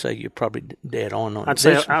 I'd say you're probably dead on I'd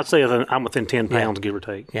say I'm within 10 pounds, give or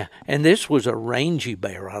take. Yeah, and this was a rangy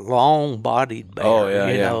bear, a long-bodied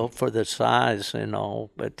bear, you know, for the size and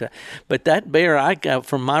all. But that bear I got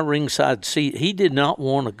from my ringside seat, he did not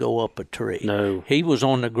want to go up a tree. No. He was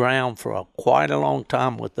on the ground for quite a long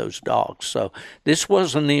time with those dogs. So this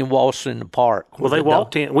wasn't in waltz in the park. Well, they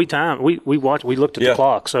walked in. We looked at the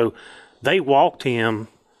clock. So they walked him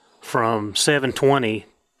from 7:20.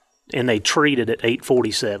 And they treated at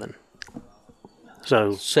 8:47.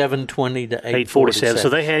 So 7:20 to 8:47. So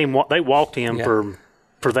they had him. They walked him for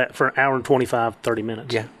an hour and 25, 30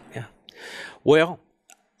 minutes. Yeah. Well,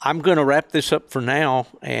 I'm going to wrap this up for now,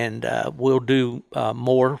 and we'll do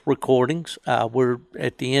more recordings. We're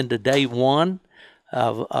at the end of day one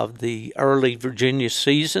of the early Virginia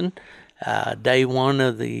season. Day one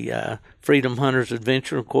of the Freedom Hunters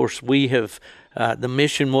Adventure. Of course, we have. The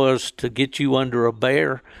mission was to get you under a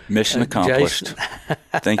bear. Mission accomplished.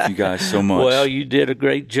 Thank you guys so much. Well, you did a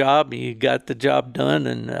great job. You got the job done,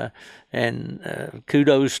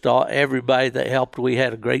 kudos to everybody that helped. We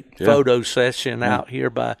had a great photo session out here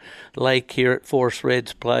by Lake here at Forest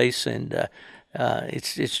Red's place, and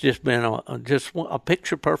it's just been a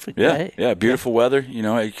picture perfect day. Yeah, beautiful weather.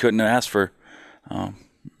 You couldn't ask for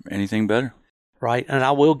anything better. Right, and I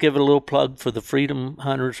will give a little plug for the Freedom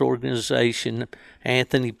Hunters Organization,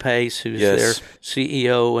 Anthony Pace, who's their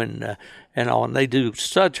CEO, and all, and they do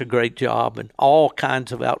such a great job and all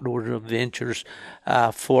kinds of outdoor adventures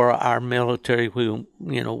for our military. Who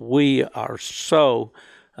we are so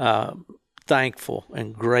thankful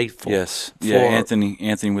and grateful. Yes,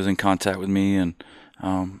 Anthony was in contact with me and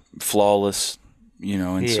flawless,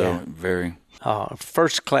 so very.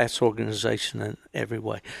 First-class organization in every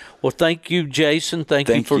way. Well, thank you, Jason. Thank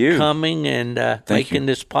you for coming and making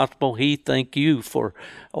this possible. Heath, thank you for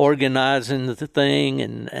organizing the thing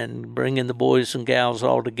and bringing the boys and gals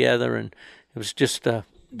all together. And it was just an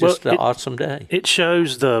awesome day. It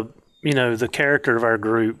shows the character of our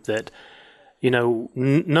group that,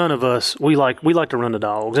 none of us, we like to run the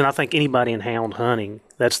dogs. And I think anybody in hound hunting,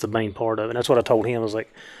 that's the main part of it. And that's what I told him. I was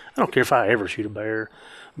like, I don't care if I ever shoot a bear.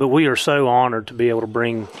 But we are so honored to be able to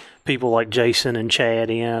bring people like Jason and Chad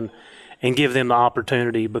in and give them the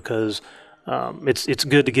opportunity because it's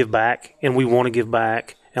good to give back, and we want to give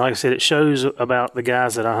back. And like I said, it shows about the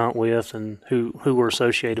guys that I hunt with and who we're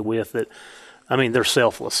associated with that, they're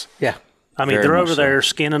selfless. Yeah. They're over there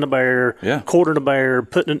skinning a bear, quartering a bear,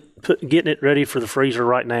 getting it ready for the freezer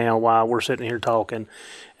right now while we're sitting here talking.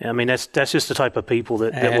 That's just the type of people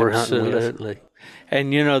that we're hunting with. Absolutely.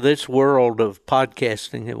 And, this world of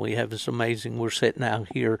podcasting that we have is amazing. We're sitting out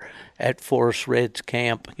here at Forest Red's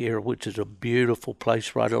camp here, which is a beautiful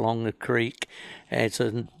place right along the creek. And it's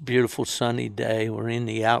a beautiful sunny day. We're in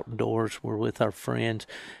the outdoors. We're with our friends.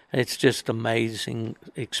 It's just amazing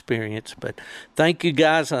experience. But thank you,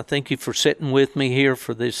 guys. I thank you for sitting with me here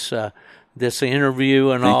for this interview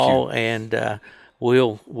and thank all. You. And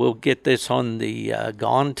we'll get this on the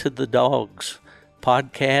Gone to the Dogs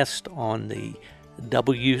podcast on the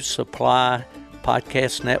W Supply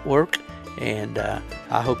Podcast Network, and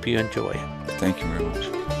I hope you enjoy it. Thank you very much.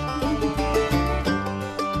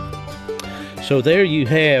 So there you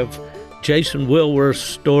have Jason Wilworth's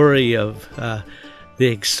story of the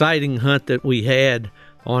exciting hunt that we had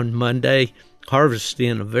on Monday,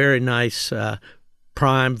 harvesting a very nice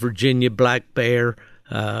prime Virginia black bear.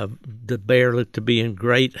 The bear looked to be in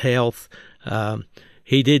great health.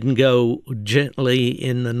 He didn't go gently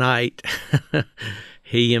in the night.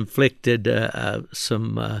 He inflicted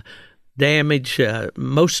some damage,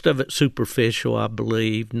 most of it superficial, I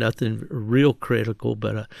believe, nothing real critical,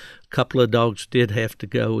 but a couple of dogs did have to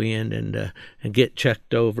go in and get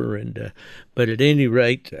checked over. But at any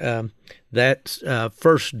rate, that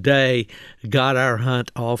first day got our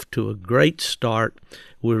hunt off to a great start.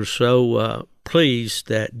 We were so pleased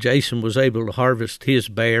that Jason was able to harvest his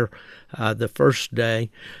bear the first day.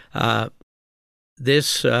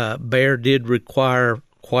 This bear did require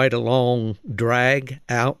quite a long drag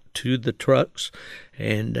out to the trucks,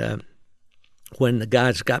 and when the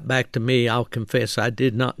guys got back to me, I'll confess I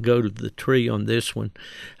did not go to the tree on this one.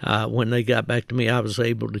 When they got back to me, I was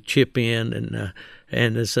able to chip in,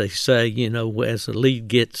 and as they say, as the lead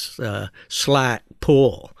gets slack,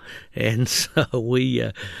 pull, and so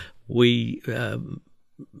we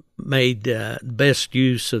made best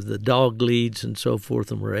use of the dog leads and so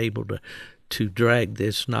forth, and were able to drag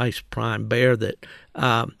this nice prime bear that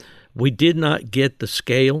we did not get the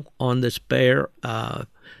scale on this bear,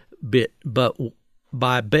 but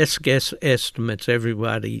by best guess estimates,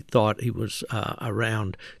 everybody thought he was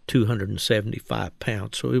around 275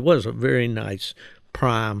 pounds. So it was a very nice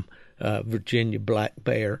prime Virginia black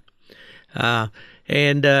bear.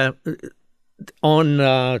 And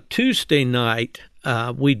on Tuesday night,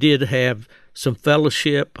 we did have some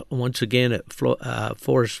fellowship once again at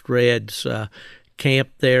Forest Red's camp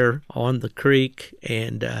there on the creek,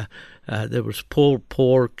 and there was pulled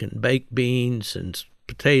pork and baked beans and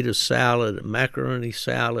potato salad and macaroni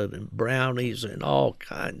salad and brownies and all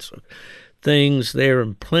kinds of things there,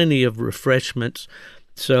 and plenty of refreshments.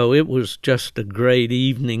 So it was just a great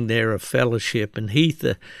evening there of fellowship, and Heath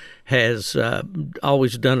has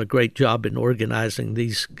always done a great job in organizing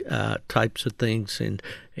these types of things,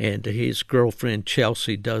 and his girlfriend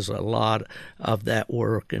Chelsea does a lot of that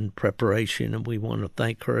work and preparation, and we want to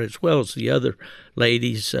thank her as well as the other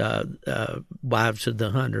ladies, wives of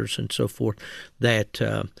the hunters and so forth, that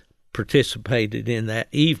participated in that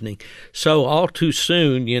evening. So all too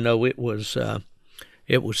soon, it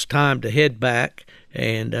was time to head back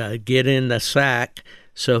and get in the sack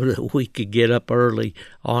so that we could get up early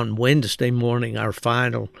on Wednesday morning, our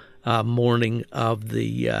final morning of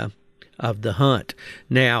the of the hunt.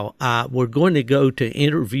 Now, we're going to go to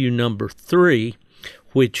interview number 3,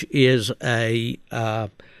 which is a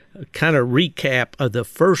kind of recap of the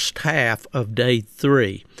first half of day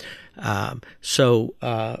 3. So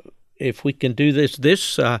if we can do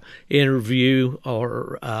this interview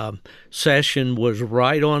or session was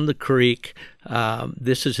right on the creek.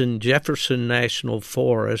 This is in Jefferson National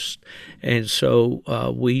Forest, and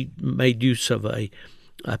so we made use of a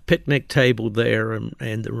picnic table there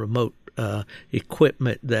and the remote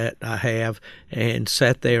equipment that I have, and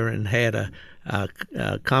sat there and had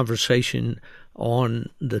a conversation on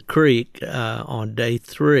the creek on day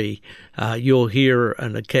 3. You'll hear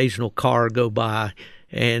an occasional car go by,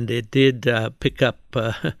 and it did pick up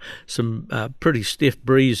some pretty stiff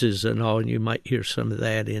breezes and all, and you might hear some of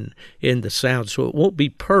that in the sound. So it won't be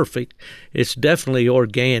perfect. It's definitely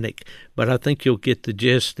organic, but I think you'll get the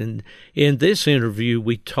gist. And in this interview,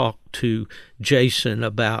 we talked to Jason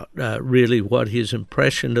about really what his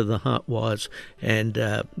impression of the hunt was, and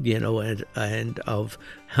and of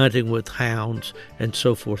hunting with hounds and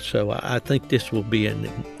so forth. So I think this will be an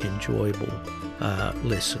enjoyable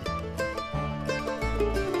listen.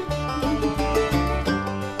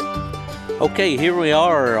 Okay, here we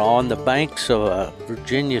are on the banks of a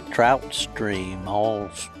Virginia trout stream, all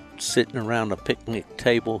sitting around a picnic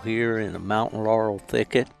table here in a mountain laurel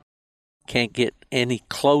thicket. Can't get any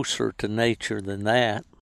closer to nature than that.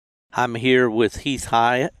 I'm here with Heath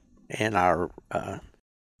Hyatt and our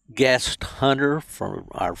guest hunter for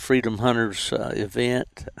our Freedom Hunters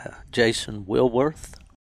event, Jason Wilworth.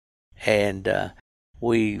 And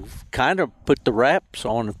we've kind of put the wraps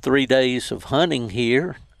on 3 days of hunting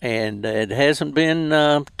here, and it hasn't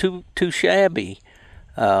been too shabby.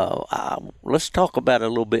 Let's talk about it a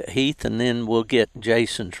little bit, Heath, and then we'll get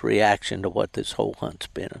Jason's reaction to what this whole hunt's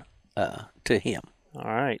been to him. All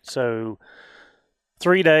right, so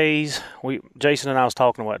 3 days. Jason and I was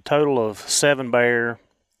talking about a total of 7 bear.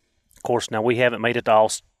 Of course, now we haven't made it to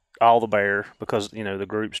all the bear because the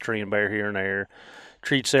group's treeing bear here and there.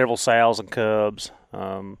 Treed several sows and cubs.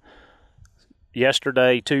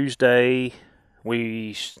 Yesterday, Tuesday,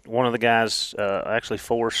 one of the guys, actually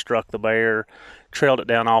Forrest, struck the bear, trailed it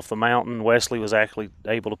down off the mountain. Wesley was actually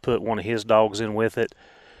able to put one of his dogs in with it.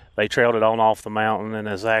 They trailed it on off the mountain and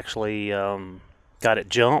has actually got it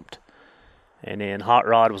jumped. And then Hot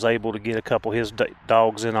Rod was able to get a couple of his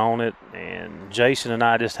dogs in on it. And Jason and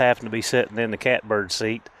I just happened to be sitting in the catbird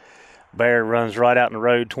seat. Bear runs right out in the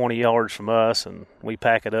road 20 yards from us, and we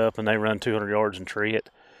pack it up, and they run 200 yards and tree it.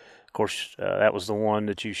 Of course, that was the one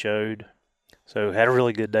that you showed. So had a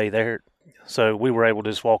really good day there. So we were able to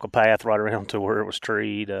just walk a path right around to where it was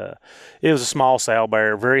treed. It was a small sow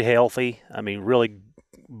bear, very healthy. I mean, really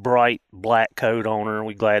bright black coat on her.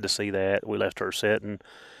 We're glad to see that. We left her sitting.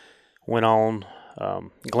 Went on.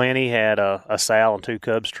 Glennie had a sow and 2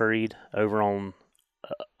 cubs treed over on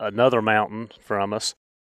another mountain from us.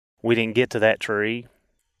 We didn't get to that tree.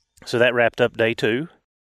 So that wrapped up day 2.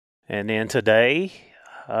 And then today,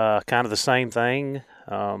 kind of the same thing.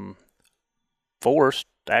 Forrest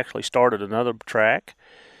actually started another track,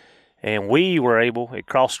 and we were able, it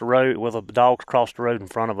crossed the road, well, the dogs crossed the road in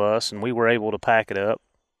front of us, and we were able to pack it up,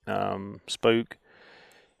 Spook,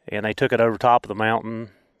 and they took it over top of the mountain,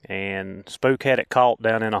 and Spook had it caught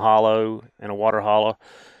down in a hollow, in a water hollow,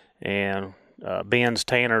 and Ben's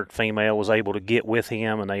Tanner female was able to get with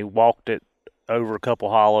him, and they walked it over a couple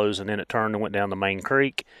hollows, and then it turned and went down the main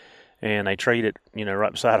creek. And they treed it,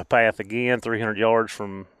 right beside a path again, 300 yards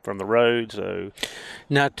from the road. So,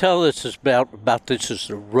 now tell us about this is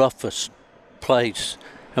the roughest place,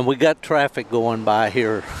 and we got traffic going by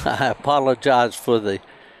here. I apologize for the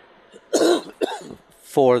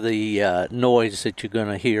noise that you're going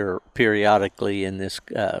to hear periodically in this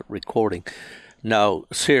recording. No,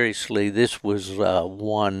 seriously, this was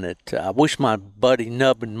one that I wish my buddy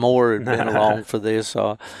Nubbin Moore had been along for this.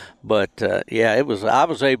 But it was. I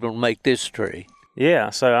was able to make this tree. Yeah,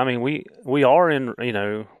 so I mean, we are in,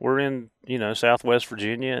 we're in, Southwest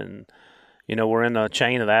Virginia, and we're in the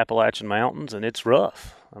chain of the Appalachian Mountains, and it's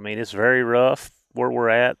rough. I mean, it's very rough where we're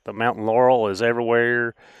at. The mountain laurel is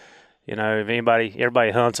everywhere. If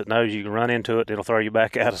everybody hunts it knows you can run into it, it'll throw you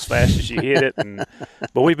back out as fast as you hit it.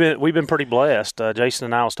 But we've been pretty blessed. Jason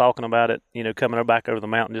and I was talking about it, coming back over the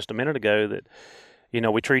mountain just a minute ago that,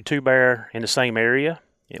 we treed 2 bear in the same area.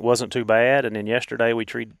 It wasn't too bad. And then yesterday we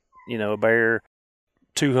treed, a bear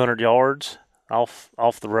 200 yards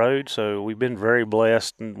off the road. So we've been very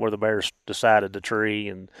blessed where the bears decided to tree,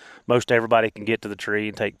 and most everybody can get to the tree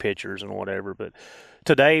and take pictures and whatever. But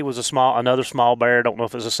today was another small bear. Don't know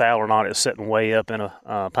if it's a sow or not. It's sitting way up in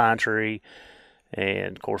a pine tree,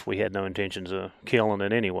 And, of course, we had no intentions of killing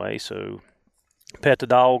it anyway. So pet the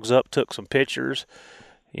dogs up, took some pictures,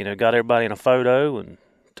 got everybody in a photo and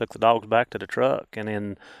took the dogs back to the truck. And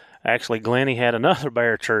then actually Glennie had another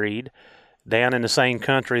bear treed down in the same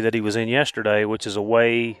country that he was in yesterday, which is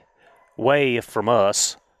away from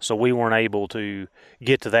us. So we weren't able to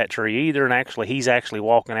get to that tree either. And actually, he's actually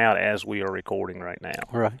walking out as we are recording right now.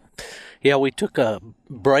 Right. Yeah, we took a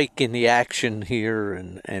break in the action here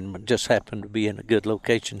and just happened to be in a good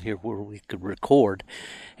location here where we could record.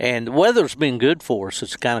 And the weather's been good for us.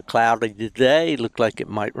 It's kind of cloudy today. Looked like it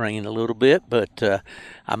might rain a little bit, but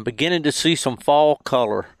I'm beginning to see some fall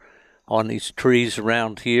color on these trees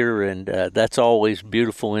around here, and that's always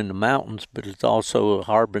beautiful in the mountains, but it's also a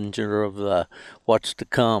harbinger of what's to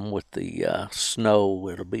come with the snow.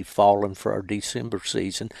 It'll be falling for our December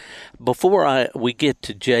season. Before we get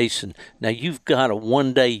to Jason, now you've got a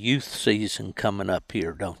one-day youth season coming up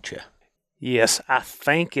here, don't you? Yes, I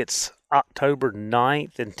think it's October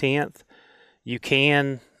 9th and 10th. You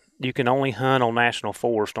can only hunt on National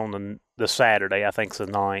Forest on the Saturday, I think it's the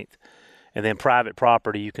 9th. And then private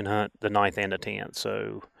property, you can hunt the 9th and the 10th.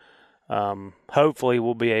 So hopefully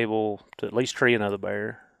we'll be able to at least tree another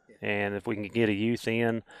bear. And if we can get a youth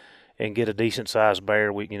in and get a decent-sized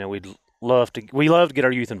bear, we'd love to get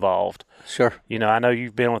our youth involved. Sure. I know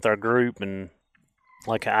you've been with our group, and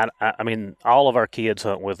like I mean, all of our kids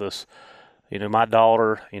hunt with us. My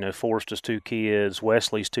daughter, Forrest's 2 kids,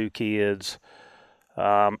 Wesley's 2 kids.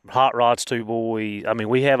 Hot Rod's 2 boys. I mean,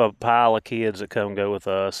 we have a pile of kids that come and go with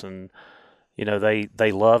us, and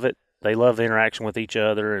they love it. They love the interaction with each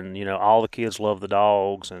other, and all the kids love the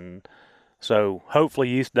dogs, and so hopefully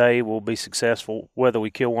Youth Day will be successful. Whether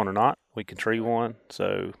we kill one or not, we can tree one.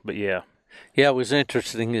 So, but yeah, it was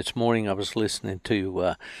interesting this morning. I was listening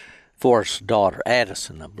to Forrest's daughter,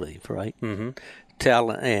 Addison, I believe, right? Mm-hmm.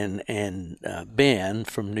 And Ben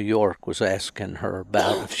from New York was asking her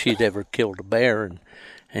about if she'd ever killed a bear,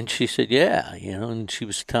 and she said, yeah, and she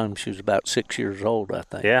was telling him she was about 6 years old, I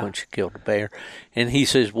think, when she killed a bear. And he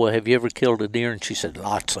says, well, have you ever killed a deer? And she said,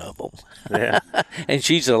 lots of them. Yeah. And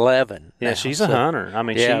she's 11. Yeah, now, she's a hunter. I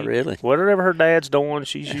mean, really. Whatever her dad's doing,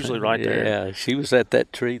 she's usually right there. Yeah, she was at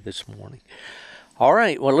that tree this morning. All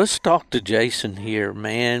right, well, let's talk to Jason here,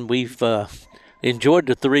 man. We've enjoyed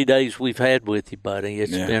the 3 days we've had with you, buddy.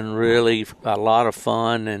 It's been really a lot of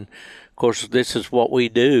fun, and of course this is what we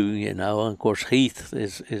do, and of course Heath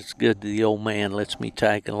is good to the old man, lets me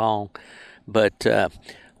tag along. But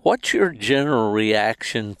what's your general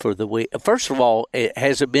reaction for the week? First of all,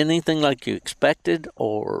 has it been anything like you expected,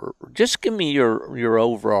 or just give me your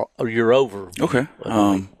overall or your overview? Okay.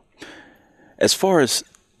 As far as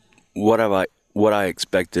what I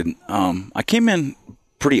expected, I came in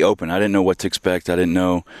pretty open. I didn't know what to expect. I didn't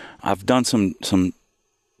know. I've done some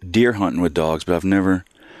deer hunting with dogs, but I've never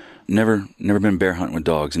been bear hunting with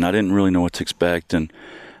dogs, and I didn't really know what to expect. And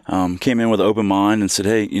came in with an open mind and said,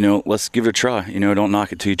 hey, let's give it a try. Don't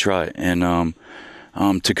knock it till you try it. And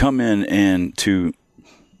to come in and to,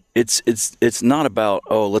 it's not about,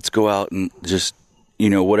 oh, let's go out and just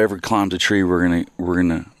whatever climbs a tree we're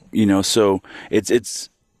gonna so it's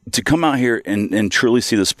to come out here and truly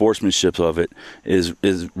see the sportsmanship of it is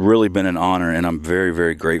really been an honor, and I'm very,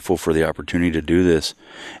 very grateful for the opportunity to do this,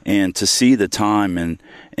 and to see the time and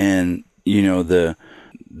the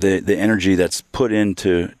energy that's put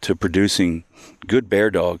into producing good bear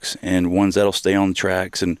dogs, and ones that'll stay on the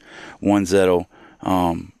tracks, and ones that'll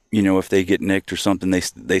if they get nicked or something,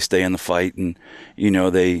 they stay in the fight, and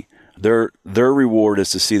their reward is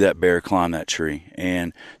to see that bear climb that tree,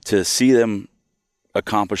 and to see them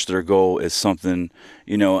accomplish their goal is something,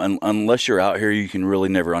 unless you're out here, you can really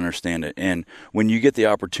never understand it. And when you get the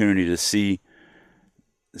opportunity to see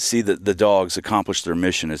the dogs accomplish their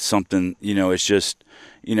mission, it's something, it's just,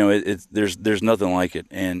 there's nothing like it.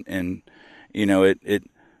 And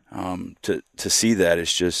to see that,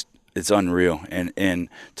 it's unreal. And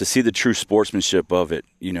to see the true sportsmanship of it,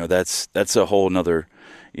 that's a whole nother,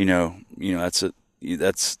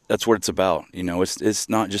 that's what it's about. It's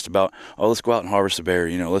not just about, oh, let's go out and harvest a bear.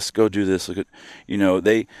 Let's go do this. Look at,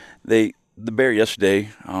 the bear yesterday,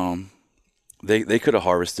 they could have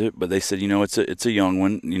harvested it, but they said, it's a young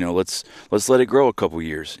one. Let's let it grow a couple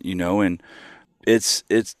years. And it's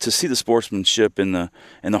to see the sportsmanship and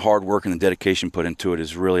the hard work and the dedication put into it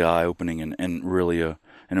is really eye opening and really an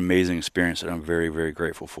amazing experience that I'm very, very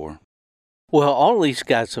grateful for. Well, all these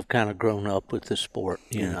guys have kind of grown up with the sport,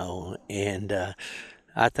 and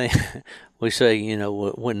I think we say,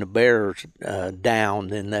 when the bear's down,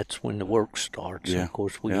 then that's when the work starts. Yeah. And of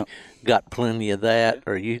course, we got plenty of that,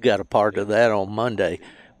 or you got a part of that on Monday.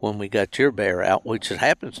 when we got your bear out, which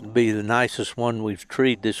happens to be the nicest one we've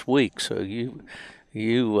treed this week. So you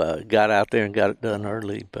got out there and got it done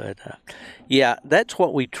early. But yeah, that's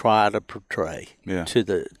what we try to portray to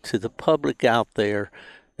the public out there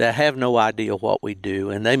that have no idea what we do,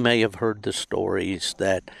 and they may have heard the stories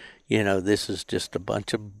that, you know, this is just a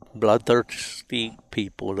bunch of bloodthirsty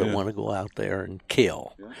people that want to go out there and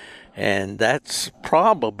kill. And that's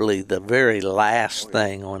probably the very last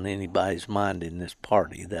thing on anybody's mind in this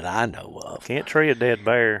party that I know of. Can't tree a dead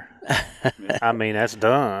bear. I mean, that's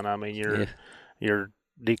done. I mean, you're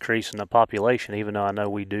decreasing the population, even though I know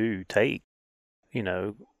we do take, you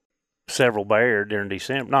know, several bear during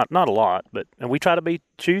December. Not a lot, but and we try to be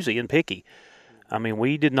choosy and picky. I mean,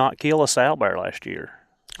 we did not kill a sow bear last year.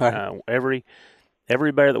 Right.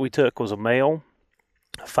 Every bear that we took was a male.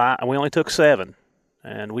 5, and we only took 7.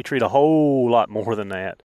 And we treat a whole lot more than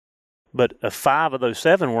that. But 5 of those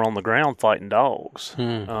 7 were on the ground fighting dogs.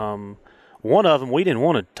 One of them we didn't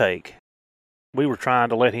want to take. We were trying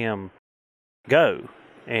to let him go,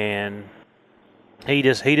 and he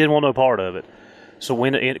didn't want no part of it. So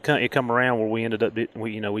when it come around where we ended up,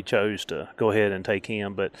 we chose to go ahead and take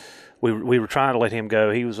him. But we were trying to let him go.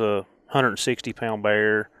 He was a 160-pound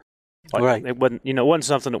bear. Right. It wasn't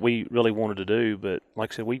something that we really wanted to do, but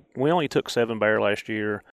like I said, we only took 7 bear last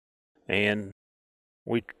year, and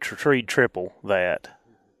we treed triple that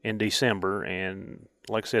in December, and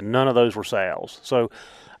like I said, none of those were sows. So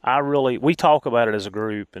we talk about it as a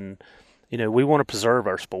group, and we want to preserve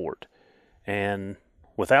our sport, and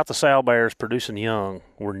without the sow bears producing young,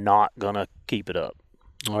 we're not gonna keep it up.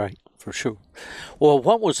 All right. For sure. Well,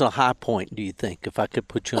 what was a high point, do you think? If I could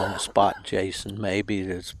put you on the spot, Jason, maybe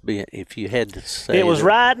if you had to say. It was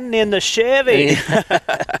riding in the Chevy.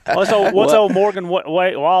 What's old Morgan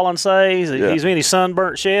Wallen say? He's in his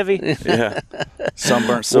sunburnt Chevy. Yeah.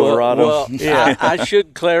 Sunburnt Silverado. Well, I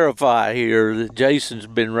should clarify here that Jason's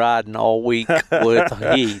been riding all week with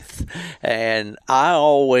Heath, and I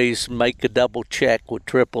always make a double check with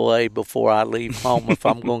AAA before I leave home if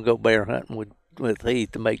I'm going to go bear hunting with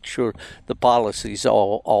Heath to make sure the policy's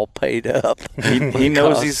all paid up. He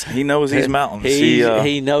knows these mountains.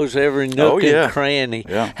 He knows every nook and cranny.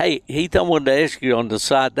 Yeah. Hey, Heath, I wanted to ask you on the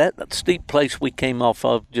side, that steep place we came off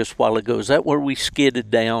of just a while ago, is that where we skidded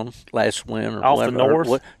down last winter? Off the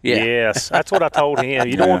north? Yeah. Yes, that's what I told him.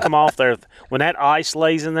 You don't want to come off there. When that ice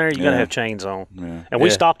lays in there, you got to have chains on. Yeah. And we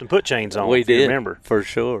stopped and put chains on, we did, remember. For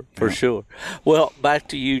sure. Well, back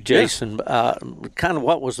to you, Jason. Kind of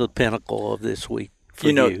what was the pinnacle of this week for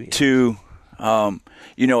you? A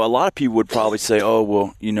lot of people would probably say, oh,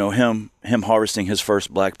 well, him harvesting his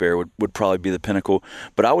first black bear would probably be the pinnacle.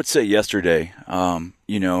 But I would say yesterday, and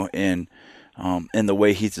the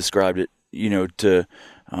way he described it, to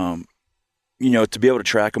be able to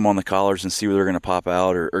track them on the collars and see where they're going to pop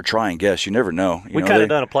out or try and guess. You never know. We kind of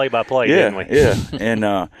done a play-by-play, didn't we? Yeah,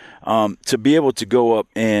 and to be able to go up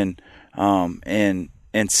and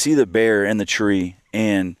see the bear in the tree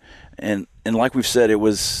and like we've said, it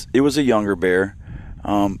was a younger bear,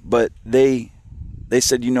 but they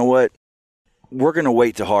said, you know what, we're going to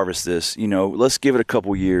wait to harvest this. Let's give it a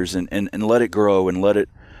couple years and let it grow and let it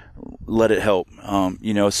help.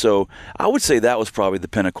 So I would say that was probably the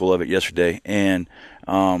pinnacle of it yesterday. And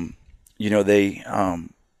they.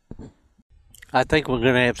 I think we're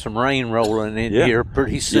going to have some rain rolling in here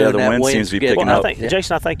pretty soon. Yeah, the wind seems to be picking up.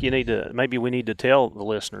 Jason, I think we need to tell the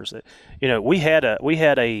listeners that we had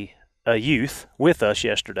a youth with us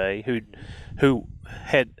yesterday who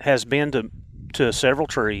has been to several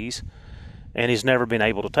trees, and he's never been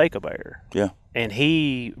able to take a bear. Yeah. And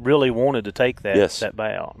he really wanted to take that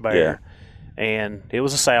bear. Yeah. And it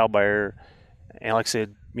was a sow bear. And like I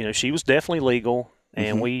said, she was definitely legal.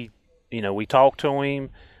 And we talked to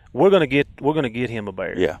him. We're gonna get him a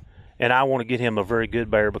bear. Yeah. And I want to get him a very good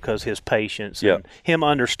bear because his patience and him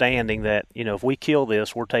understanding that, if we kill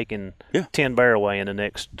this, we're taking 10 bear away in the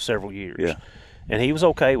next several years. Yeah. And he was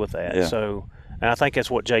okay with that. Yeah. So, and I think that's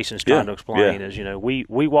what Jason's trying to explain is,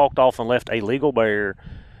 we walked off and left a legal bear.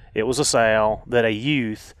 It was a sow that a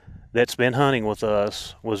youth that's been hunting with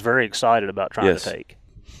us was very excited about trying to take.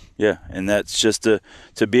 Yeah. And that's just to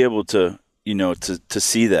be able to, to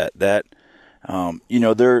see that,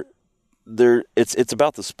 it's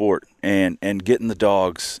about the sport and getting the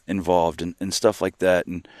dogs involved and stuff like that.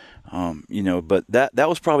 And, but that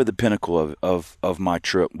was probably the pinnacle of my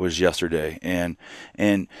trip was yesterday. And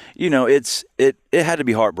it had to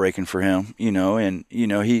be heartbreaking for him, and,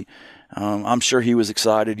 he, I'm sure he was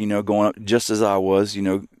excited, going up just as I was,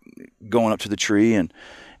 going up to the tree and,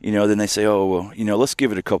 then they say, oh, well, let's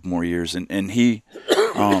give it a couple more years. And he,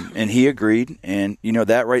 and he agreed. And,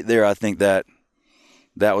 that right there, I think that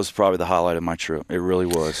that was probably the highlight of my trip. It really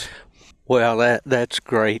was. Well, that's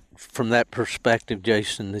great from that perspective,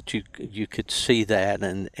 Jason, that you could see that,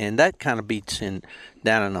 and that kind of beats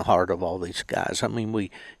down in the heart of all these guys. I mean,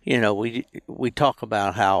 we talk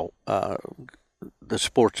about how the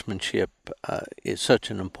sportsmanship is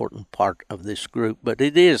such an important part of this group, but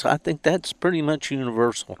it is. I think that's pretty much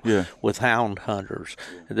universal with hound hunters.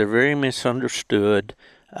 They're very misunderstood.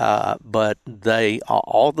 But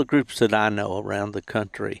all the groups that I know around the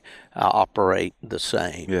country operate the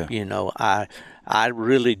same. Yeah. You know, I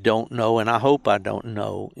really don't know, and I hope I don't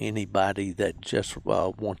know anybody that just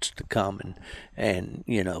wants to come and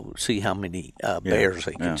see how many bears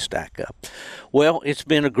they can stack up. Well, it's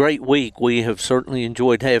been a great week. We have certainly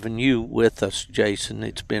enjoyed having you with us, Jason.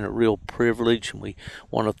 It's been a real privilege, and we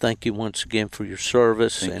want to thank you once again for your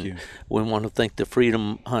service. Thank you. We want to thank the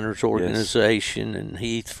Freedom Hunters Organization and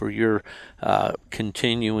Heath for your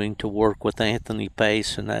continuing to work with Anthony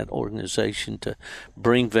Pace and that organization to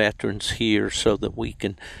bring veterans here so that we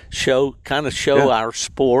can show our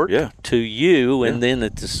sport to you, and then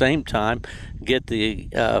at the same time get the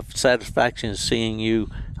satisfaction of seeing you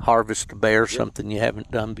harvest a bear, something you haven't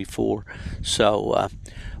done before. So,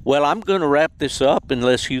 well, I'm going to wrap this up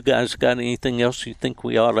unless you guys got anything else you think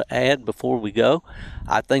we ought to add before we go.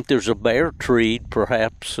 I think there's a bear treed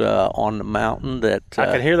perhaps on the mountain that... I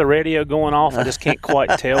can hear the radio going off. I just can't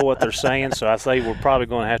quite tell what they're saying, so I say we're probably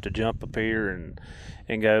going to have to jump up here and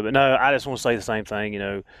go. But no, I just want to say the same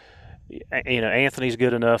thing. Anthony's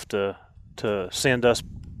good enough to send us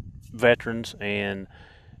veterans, and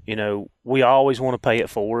we always want to pay it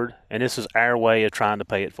forward, and this is our way of trying to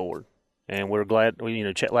pay it forward. And we're glad.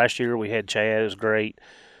 Last year we had Chad. It was great.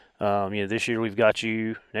 This year we've got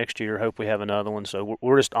you. Next year, hope we have another one. So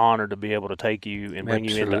we're just honored to be able to take you and bring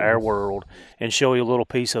you into our world and show you a little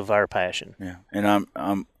piece of our passion. Yeah, and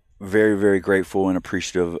I'm very, very grateful and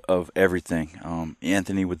appreciative of everything.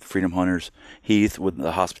 Anthony with Freedom Hunters, Heath with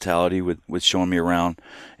the hospitality, with showing me around,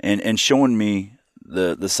 and showing me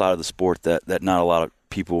the side of the sport that not a lot of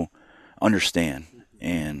people understand.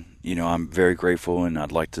 And I'm very grateful, and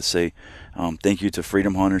I'd like to say thank you to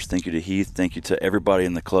Freedom Hunters, thank you to Heath, thank you to everybody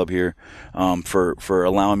in the club here for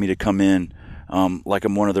allowing me to come in like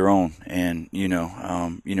I'm one of their own, and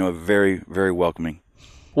very, very welcoming.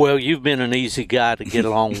 Well, you've been an easy guy to get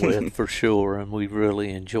along with for sure, and we've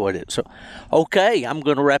really enjoyed it. So, okay, I'm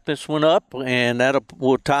going to wrap this one up, and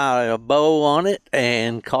we'll tie a bow on it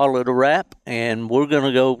and call it a wrap, and we're going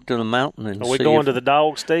to go to the mountain and see. Are we going to the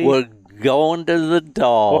dog, Steve? We're going to the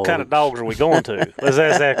dog. What kind of dogs are we going to? Let's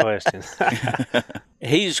ask that question.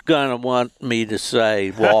 He's going to want me to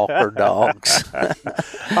say Walker dogs.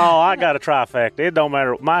 Oh, I got a trifecta. It don't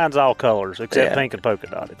matter. Mine's all colors except pink and polka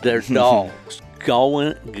dotted. They're dogs.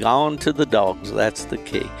 Gone to the dogs. That's the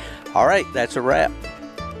key. All right, that's a wrap.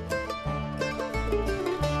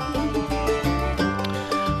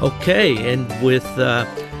 Okay, and with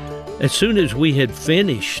as soon as we had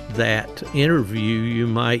finished that interview, you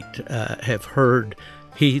might have heard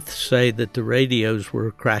Heath say that the radios were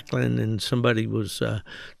crackling and somebody was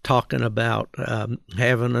talking about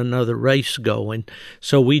having another race going.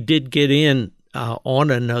 So we did get in on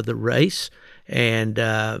another race, and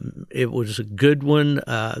it was a good one.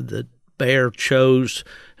 The bear chose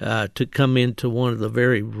to come into one of the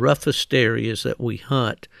very roughest areas that we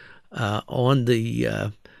hunt on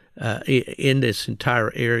the in this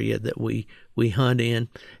entire area that we hunt in,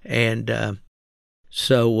 and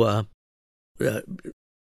so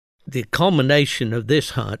the culmination of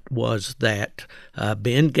this hunt was that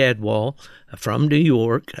Ben Gadwall from New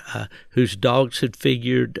York, whose dogs had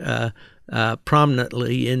figured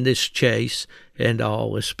prominently in this chase and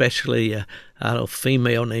all, especially a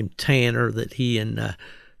female named Tanner that he and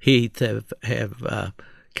Heath have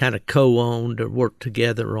kind of co-owned or worked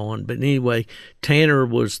together on. But anyway, Tanner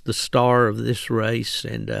was the star of this race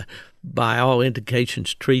and by all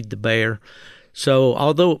indications treed the bear. So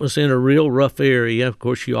although it was in a real rough area, of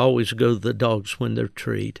course you always go to the dogs when they're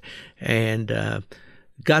treed, and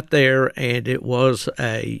got there, and it was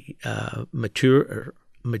a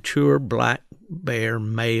mature black bear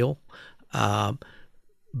male.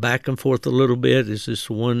 Back and forth a little bit. Is this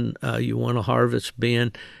one you want to harvest,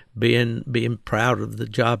 Ben? Ben, being proud of the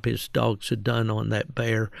job his dogs had done on that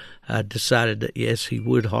bear, decided that yes, he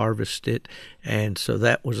would harvest it, and so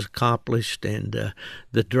that was accomplished. And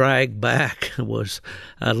the drag back was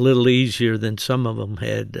a little easier than some of them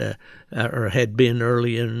had been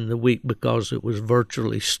earlier in the week, because it was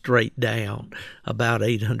virtually straight down, about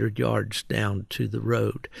 800 yards down to the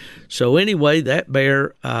road. So anyway, that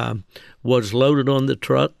bear was loaded on the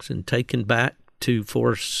trucks and taken back to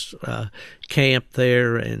Forest Camp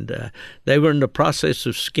there, and they were in the process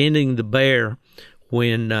of skinning the bear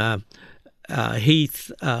when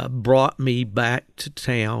Heath brought me back to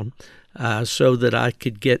town so that I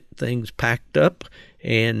could get things packed up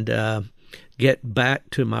and get back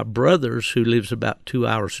to my brother's, who lives about 2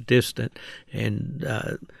 hours distant,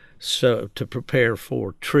 and so to prepare for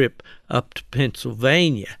a trip up to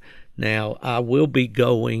Pennsylvania. Now, I will be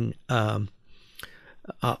going on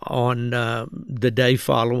the day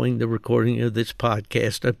following the recording of this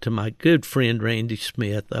podcast up to my good friend Randy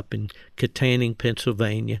Smith up in Katanning,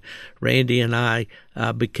 Pennsylvania. Randy and I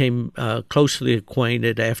became closely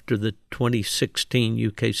acquainted after the 2016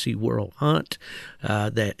 UKC World Hunt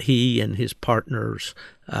that he and his partners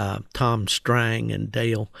Tom Strang and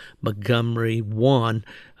Dale Montgomery won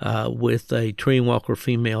with a Treeing Walker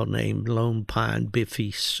female named Lone Pine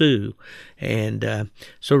Biffy Sue. And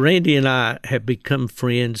so Randy and I have become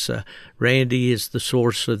friends. Randy is the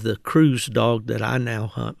source of the cruise dog that I now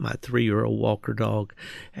hunt, my 3-year-old Walker dog.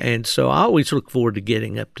 And so I always look forward to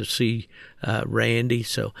getting up to see Randy.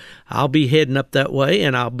 So I'll be heading up that way,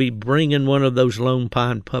 and I'll be bringing one of those Lone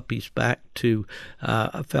Pine puppies back to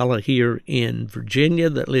a fella here in Virginia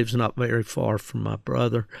that lives not very far from my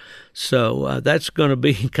brother. So that's going to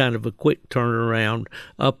be kind of a quick turnaround,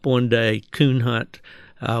 up one day, coon hunt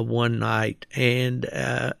one night, and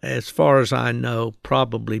as far as I know,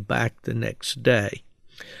 probably back the next day.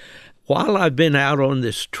 While I've been out on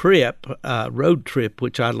this trip, road trip,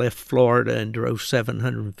 which I left Florida and drove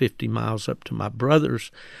 750 miles up to my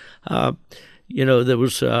brother's, there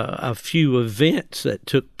was a few events that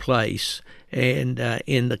took place and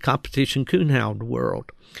in the competition coonhound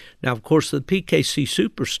world. Now, of course, the PKC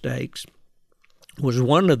Super Stakes was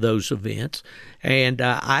one of those events, and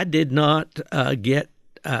I did not get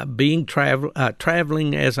being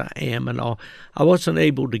traveling as I am and all, I wasn't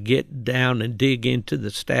able to get down and dig into the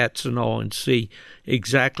stats and all and see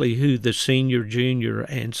exactly who the senior, junior,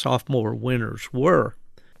 and sophomore winners were.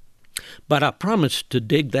 But I promised to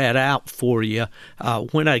dig that out for you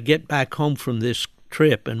when I get back home from this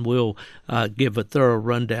trip, and we'll give a thorough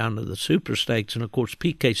rundown of the Super Stakes. And of course,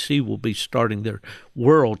 PKC will be starting their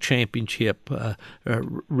World Championship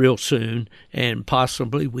real soon, and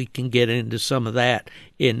possibly we can get into some of that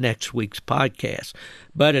in next week's podcast.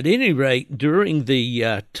 But at any rate, during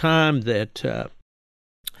the time that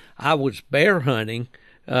I was bear hunting,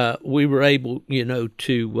 we were able,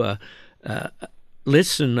 to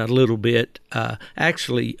listen a little bit,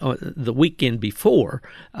 actually the weekend before,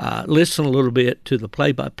 listen a little bit to the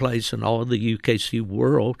play-by-plays in all of the UKC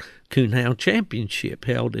World Coonhound Championship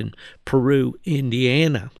held in Peru,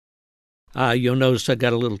 Indiana. You'll notice I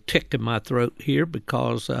got a little tick in my throat here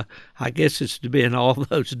because I guess it's been all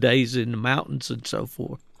those days in the mountains and so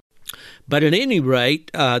forth. But at any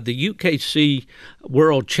rate, the UKC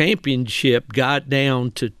World Championship got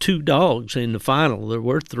down to 2 dogs in the final. There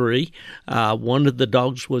were 3. One of the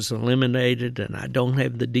dogs was eliminated, and I don't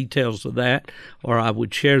have the details of that, or I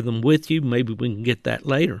would share them with you. Maybe we can get that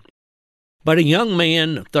later. But a young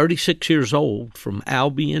man, 36 years old, from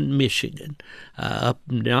Albion, Michigan, up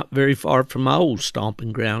not very far from my old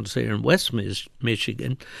stomping grounds there in West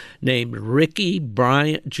Michigan, named Ricky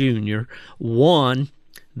Bryant Jr., won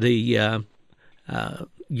the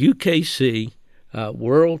UKC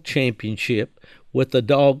World Championship with a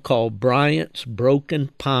dog called Bryant's Broken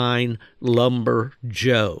Pine Lumber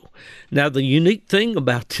Joe. Now, the unique thing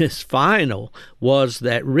about this final was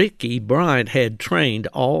that Ricky Bryant had trained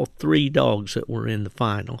all 3 dogs that were in the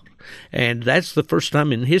final. And that's the first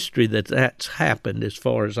time in history that that's happened, as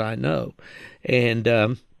far as I know.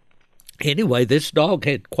 And anyway, this dog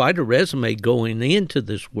had quite a resume going into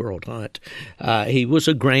this world hunt. He was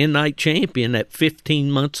a Grand Night champion at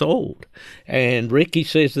 15 months old. And Ricky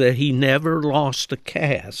says that he never lost a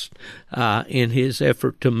cast in his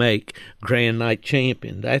effort to make Grand Night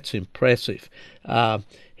champion. That's impressive.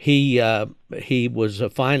 He was a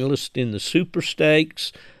finalist in the Super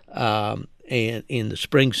Stakes and in the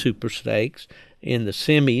Spring Super Stakes, in the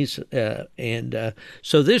semis.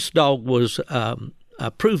 So this dog was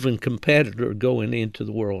a proven competitor going into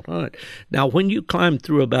the World Hunt. Now, when you climb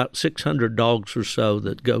through about 600 dogs or so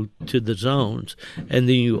that go to the zones, and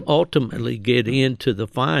then you ultimately get into the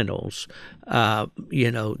finals,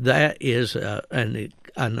 that is an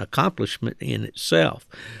accomplishment in itself.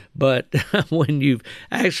 But when you've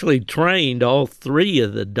actually trained all three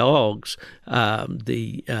of the dogs,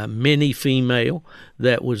 the mini female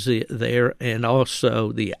that was there, and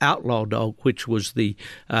also the outlaw dog, which was the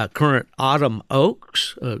current Autumn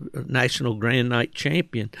Oaks National Grand Night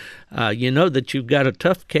champion, you know that you've got a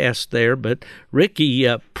tough cast there. But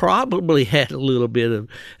Ricky probably had a little bit of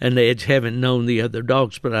an edge, having known the other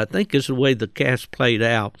dogs. But I think as the way the cast played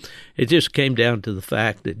out, it just came down to the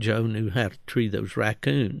fact that Joe knew how to treat those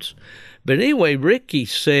raccoons. But anyway, Ricky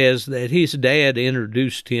says that his dad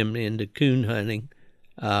introduced him into coon hunting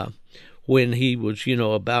when he was,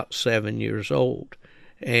 about 7 years old.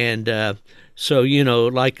 And so,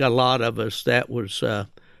 like a lot of us, that was,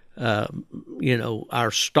 our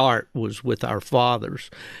start was with our fathers.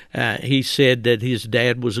 He said that his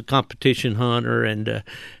dad was a competition hunter,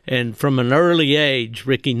 and from an early age,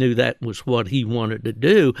 Ricky knew that was what he wanted to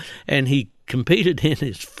do, and he competed in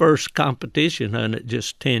his first competition hunt at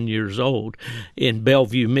just 10 years old in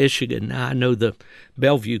Bellevue, Michigan. Now, I know the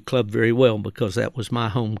Bellevue Club very well because that was my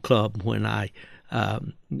home club when I,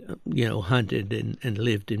 hunted and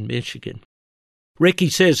lived in Michigan. Ricky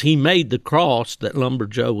says he made the cross that Lumber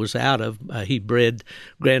Joe was out of. He bred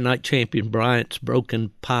Grand Night champion Bryant's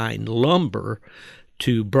Broken Pine Lumber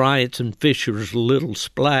to Bryant's and Fisher's Little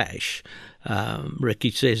Splash.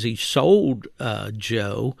 Ricky says he sold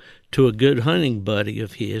Joe to a good hunting buddy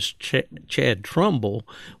of his, Chad Trumbull,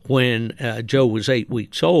 when Joe was 8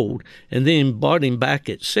 weeks old, and then bought him back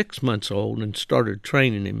at 6 months old and started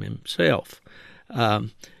training him himself.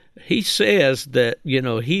 He says that,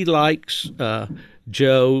 he likes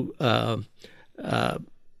Joe,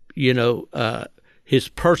 his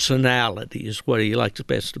personality is what he likes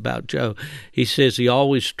best about Joe. He says he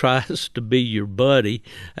always tries to be your buddy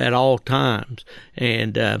at all times.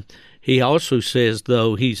 And he also says,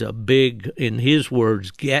 though, he's a big, in his words,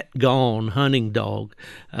 get-gone hunting dog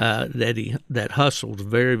that hustles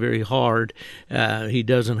very, very hard. He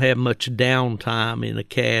doesn't have much downtime in a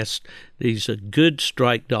cast. He's a good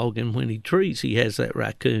strike dog, and when he trees, he has that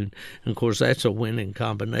raccoon. And, of course, that's a winning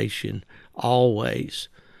combination always.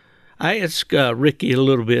 I asked Ricky a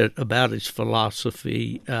little bit about his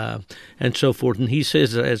philosophy and so forth, and he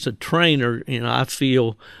says as a trainer, I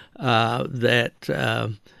feel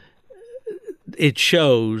that it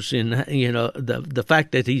shows in the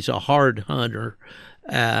fact that he's a hard hunter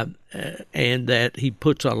and that he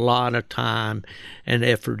puts a lot of time and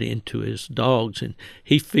effort into his dogs, and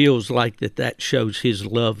he feels like that shows his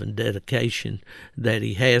love and dedication that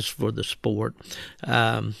he has for the sport.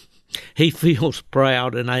 He feels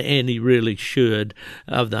proud, and he really should,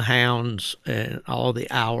 of the hounds and all the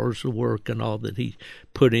hours of work and all that he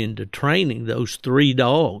put into training those three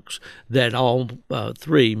dogs that all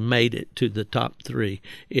three made it to the top three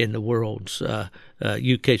in the world's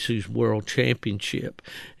UKC's World Championship.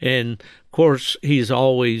 And, of course, he's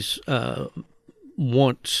always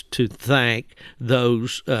wants to thank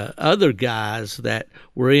those other guys that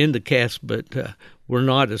were in the cast but were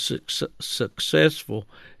not as successful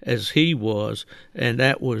as he was, and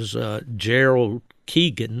that was Gerald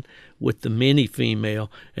Keegan with the mini female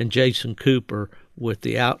and Jason Cooper with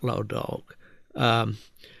the outlaw dog.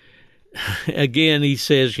 Again, he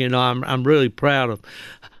says, I'm really proud of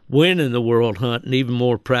winning the World Hunt, and even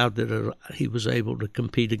more proud that he was able to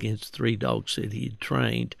compete against three dogs that he had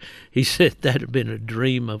trained. He said that had been a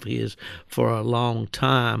dream of his for a long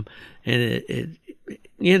time, and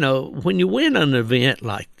when you win an event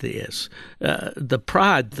like this, the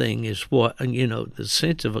pride thing is what, the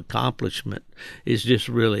sense of accomplishment is just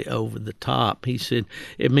really over the top. He said,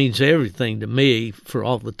 it means everything to me for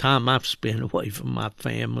all the time I've spent away from my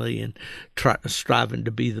family and striving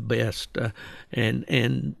to be the best,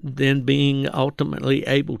 and then being ultimately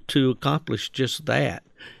able to accomplish just that.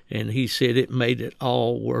 And he said it made it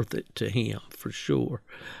all worth it to him, for sure.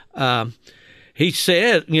 He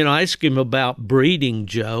said, I asked him about breeding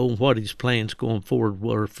Joe and what his plans going forward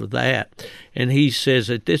were for that. And he says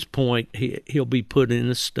at this point he'll be put in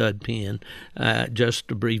a stud pen just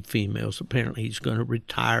to breed females. Apparently he's going to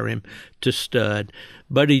retire him to stud.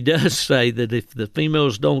 But he does say that if the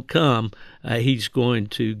females don't come, he's going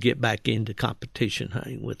to get back into competition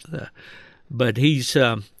hunting with but he's,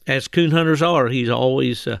 as coon hunters are, he's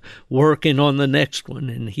always working on the next one,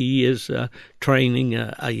 and he is training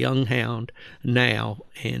a young hound now.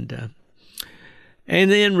 And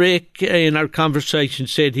then Rick, in our conversation,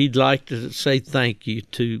 said he'd like to say thank you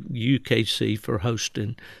to UKC for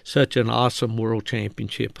hosting such an awesome World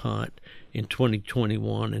Championship hunt in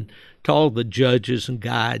 2021, and to all the judges and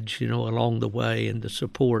guides, along the way, and the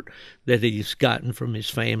support that he's gotten from his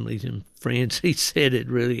families and friends. He said it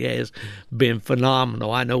really has been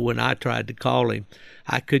phenomenal. I know when I tried to call him,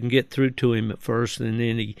 I couldn't get through to him at first, and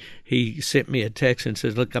then he sent me a text and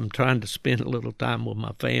says, look, I'm trying to spend a little time with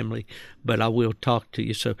my family, but I will talk to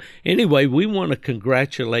you. So anyway, we want to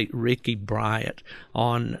congratulate Ricky Bryant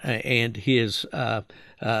on and his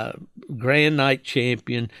Grand Night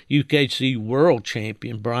champion, UKC World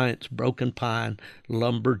Champion, Bryant's Broken Pine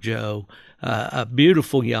Lumber Joe. A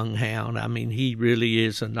beautiful young hound. I mean, he really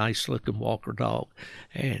is a nice-looking walker dog.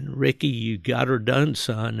 And, Ricky, you got her done,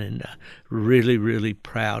 son, and really, really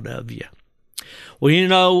proud of you.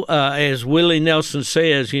 Well, as Willie Nelson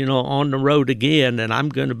says, on the road again, and I'm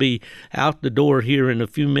going to be out the door here in a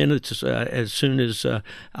few minutes as soon as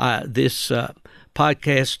this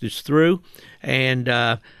podcast is through,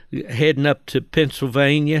 and heading up to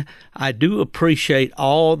Pennsylvania. I do appreciate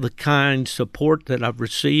all the kind support that I've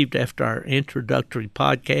received after our introductory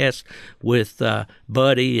podcast with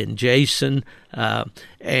Buddy and Jason.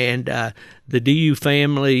 And the DU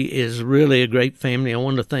family is really a great family. I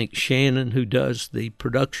want to thank Shannon, who does the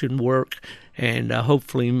production work and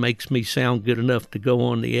hopefully makes me sound good enough to go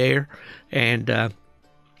on the air. And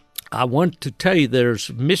I want to tell you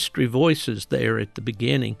there's mystery voices there at the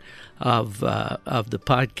beginning of the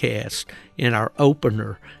podcast in our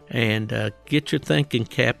opener, and get your thinking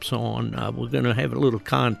caps on. We're going to have a little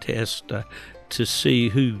contest to see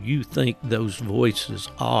who you think those voices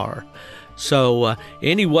are. So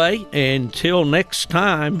anyway, until next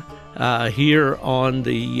time here on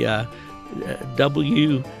the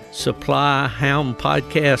W Supply Hound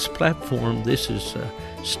Podcast platform, this is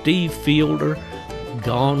Steve Fielder,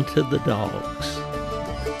 Gone to the Dogs.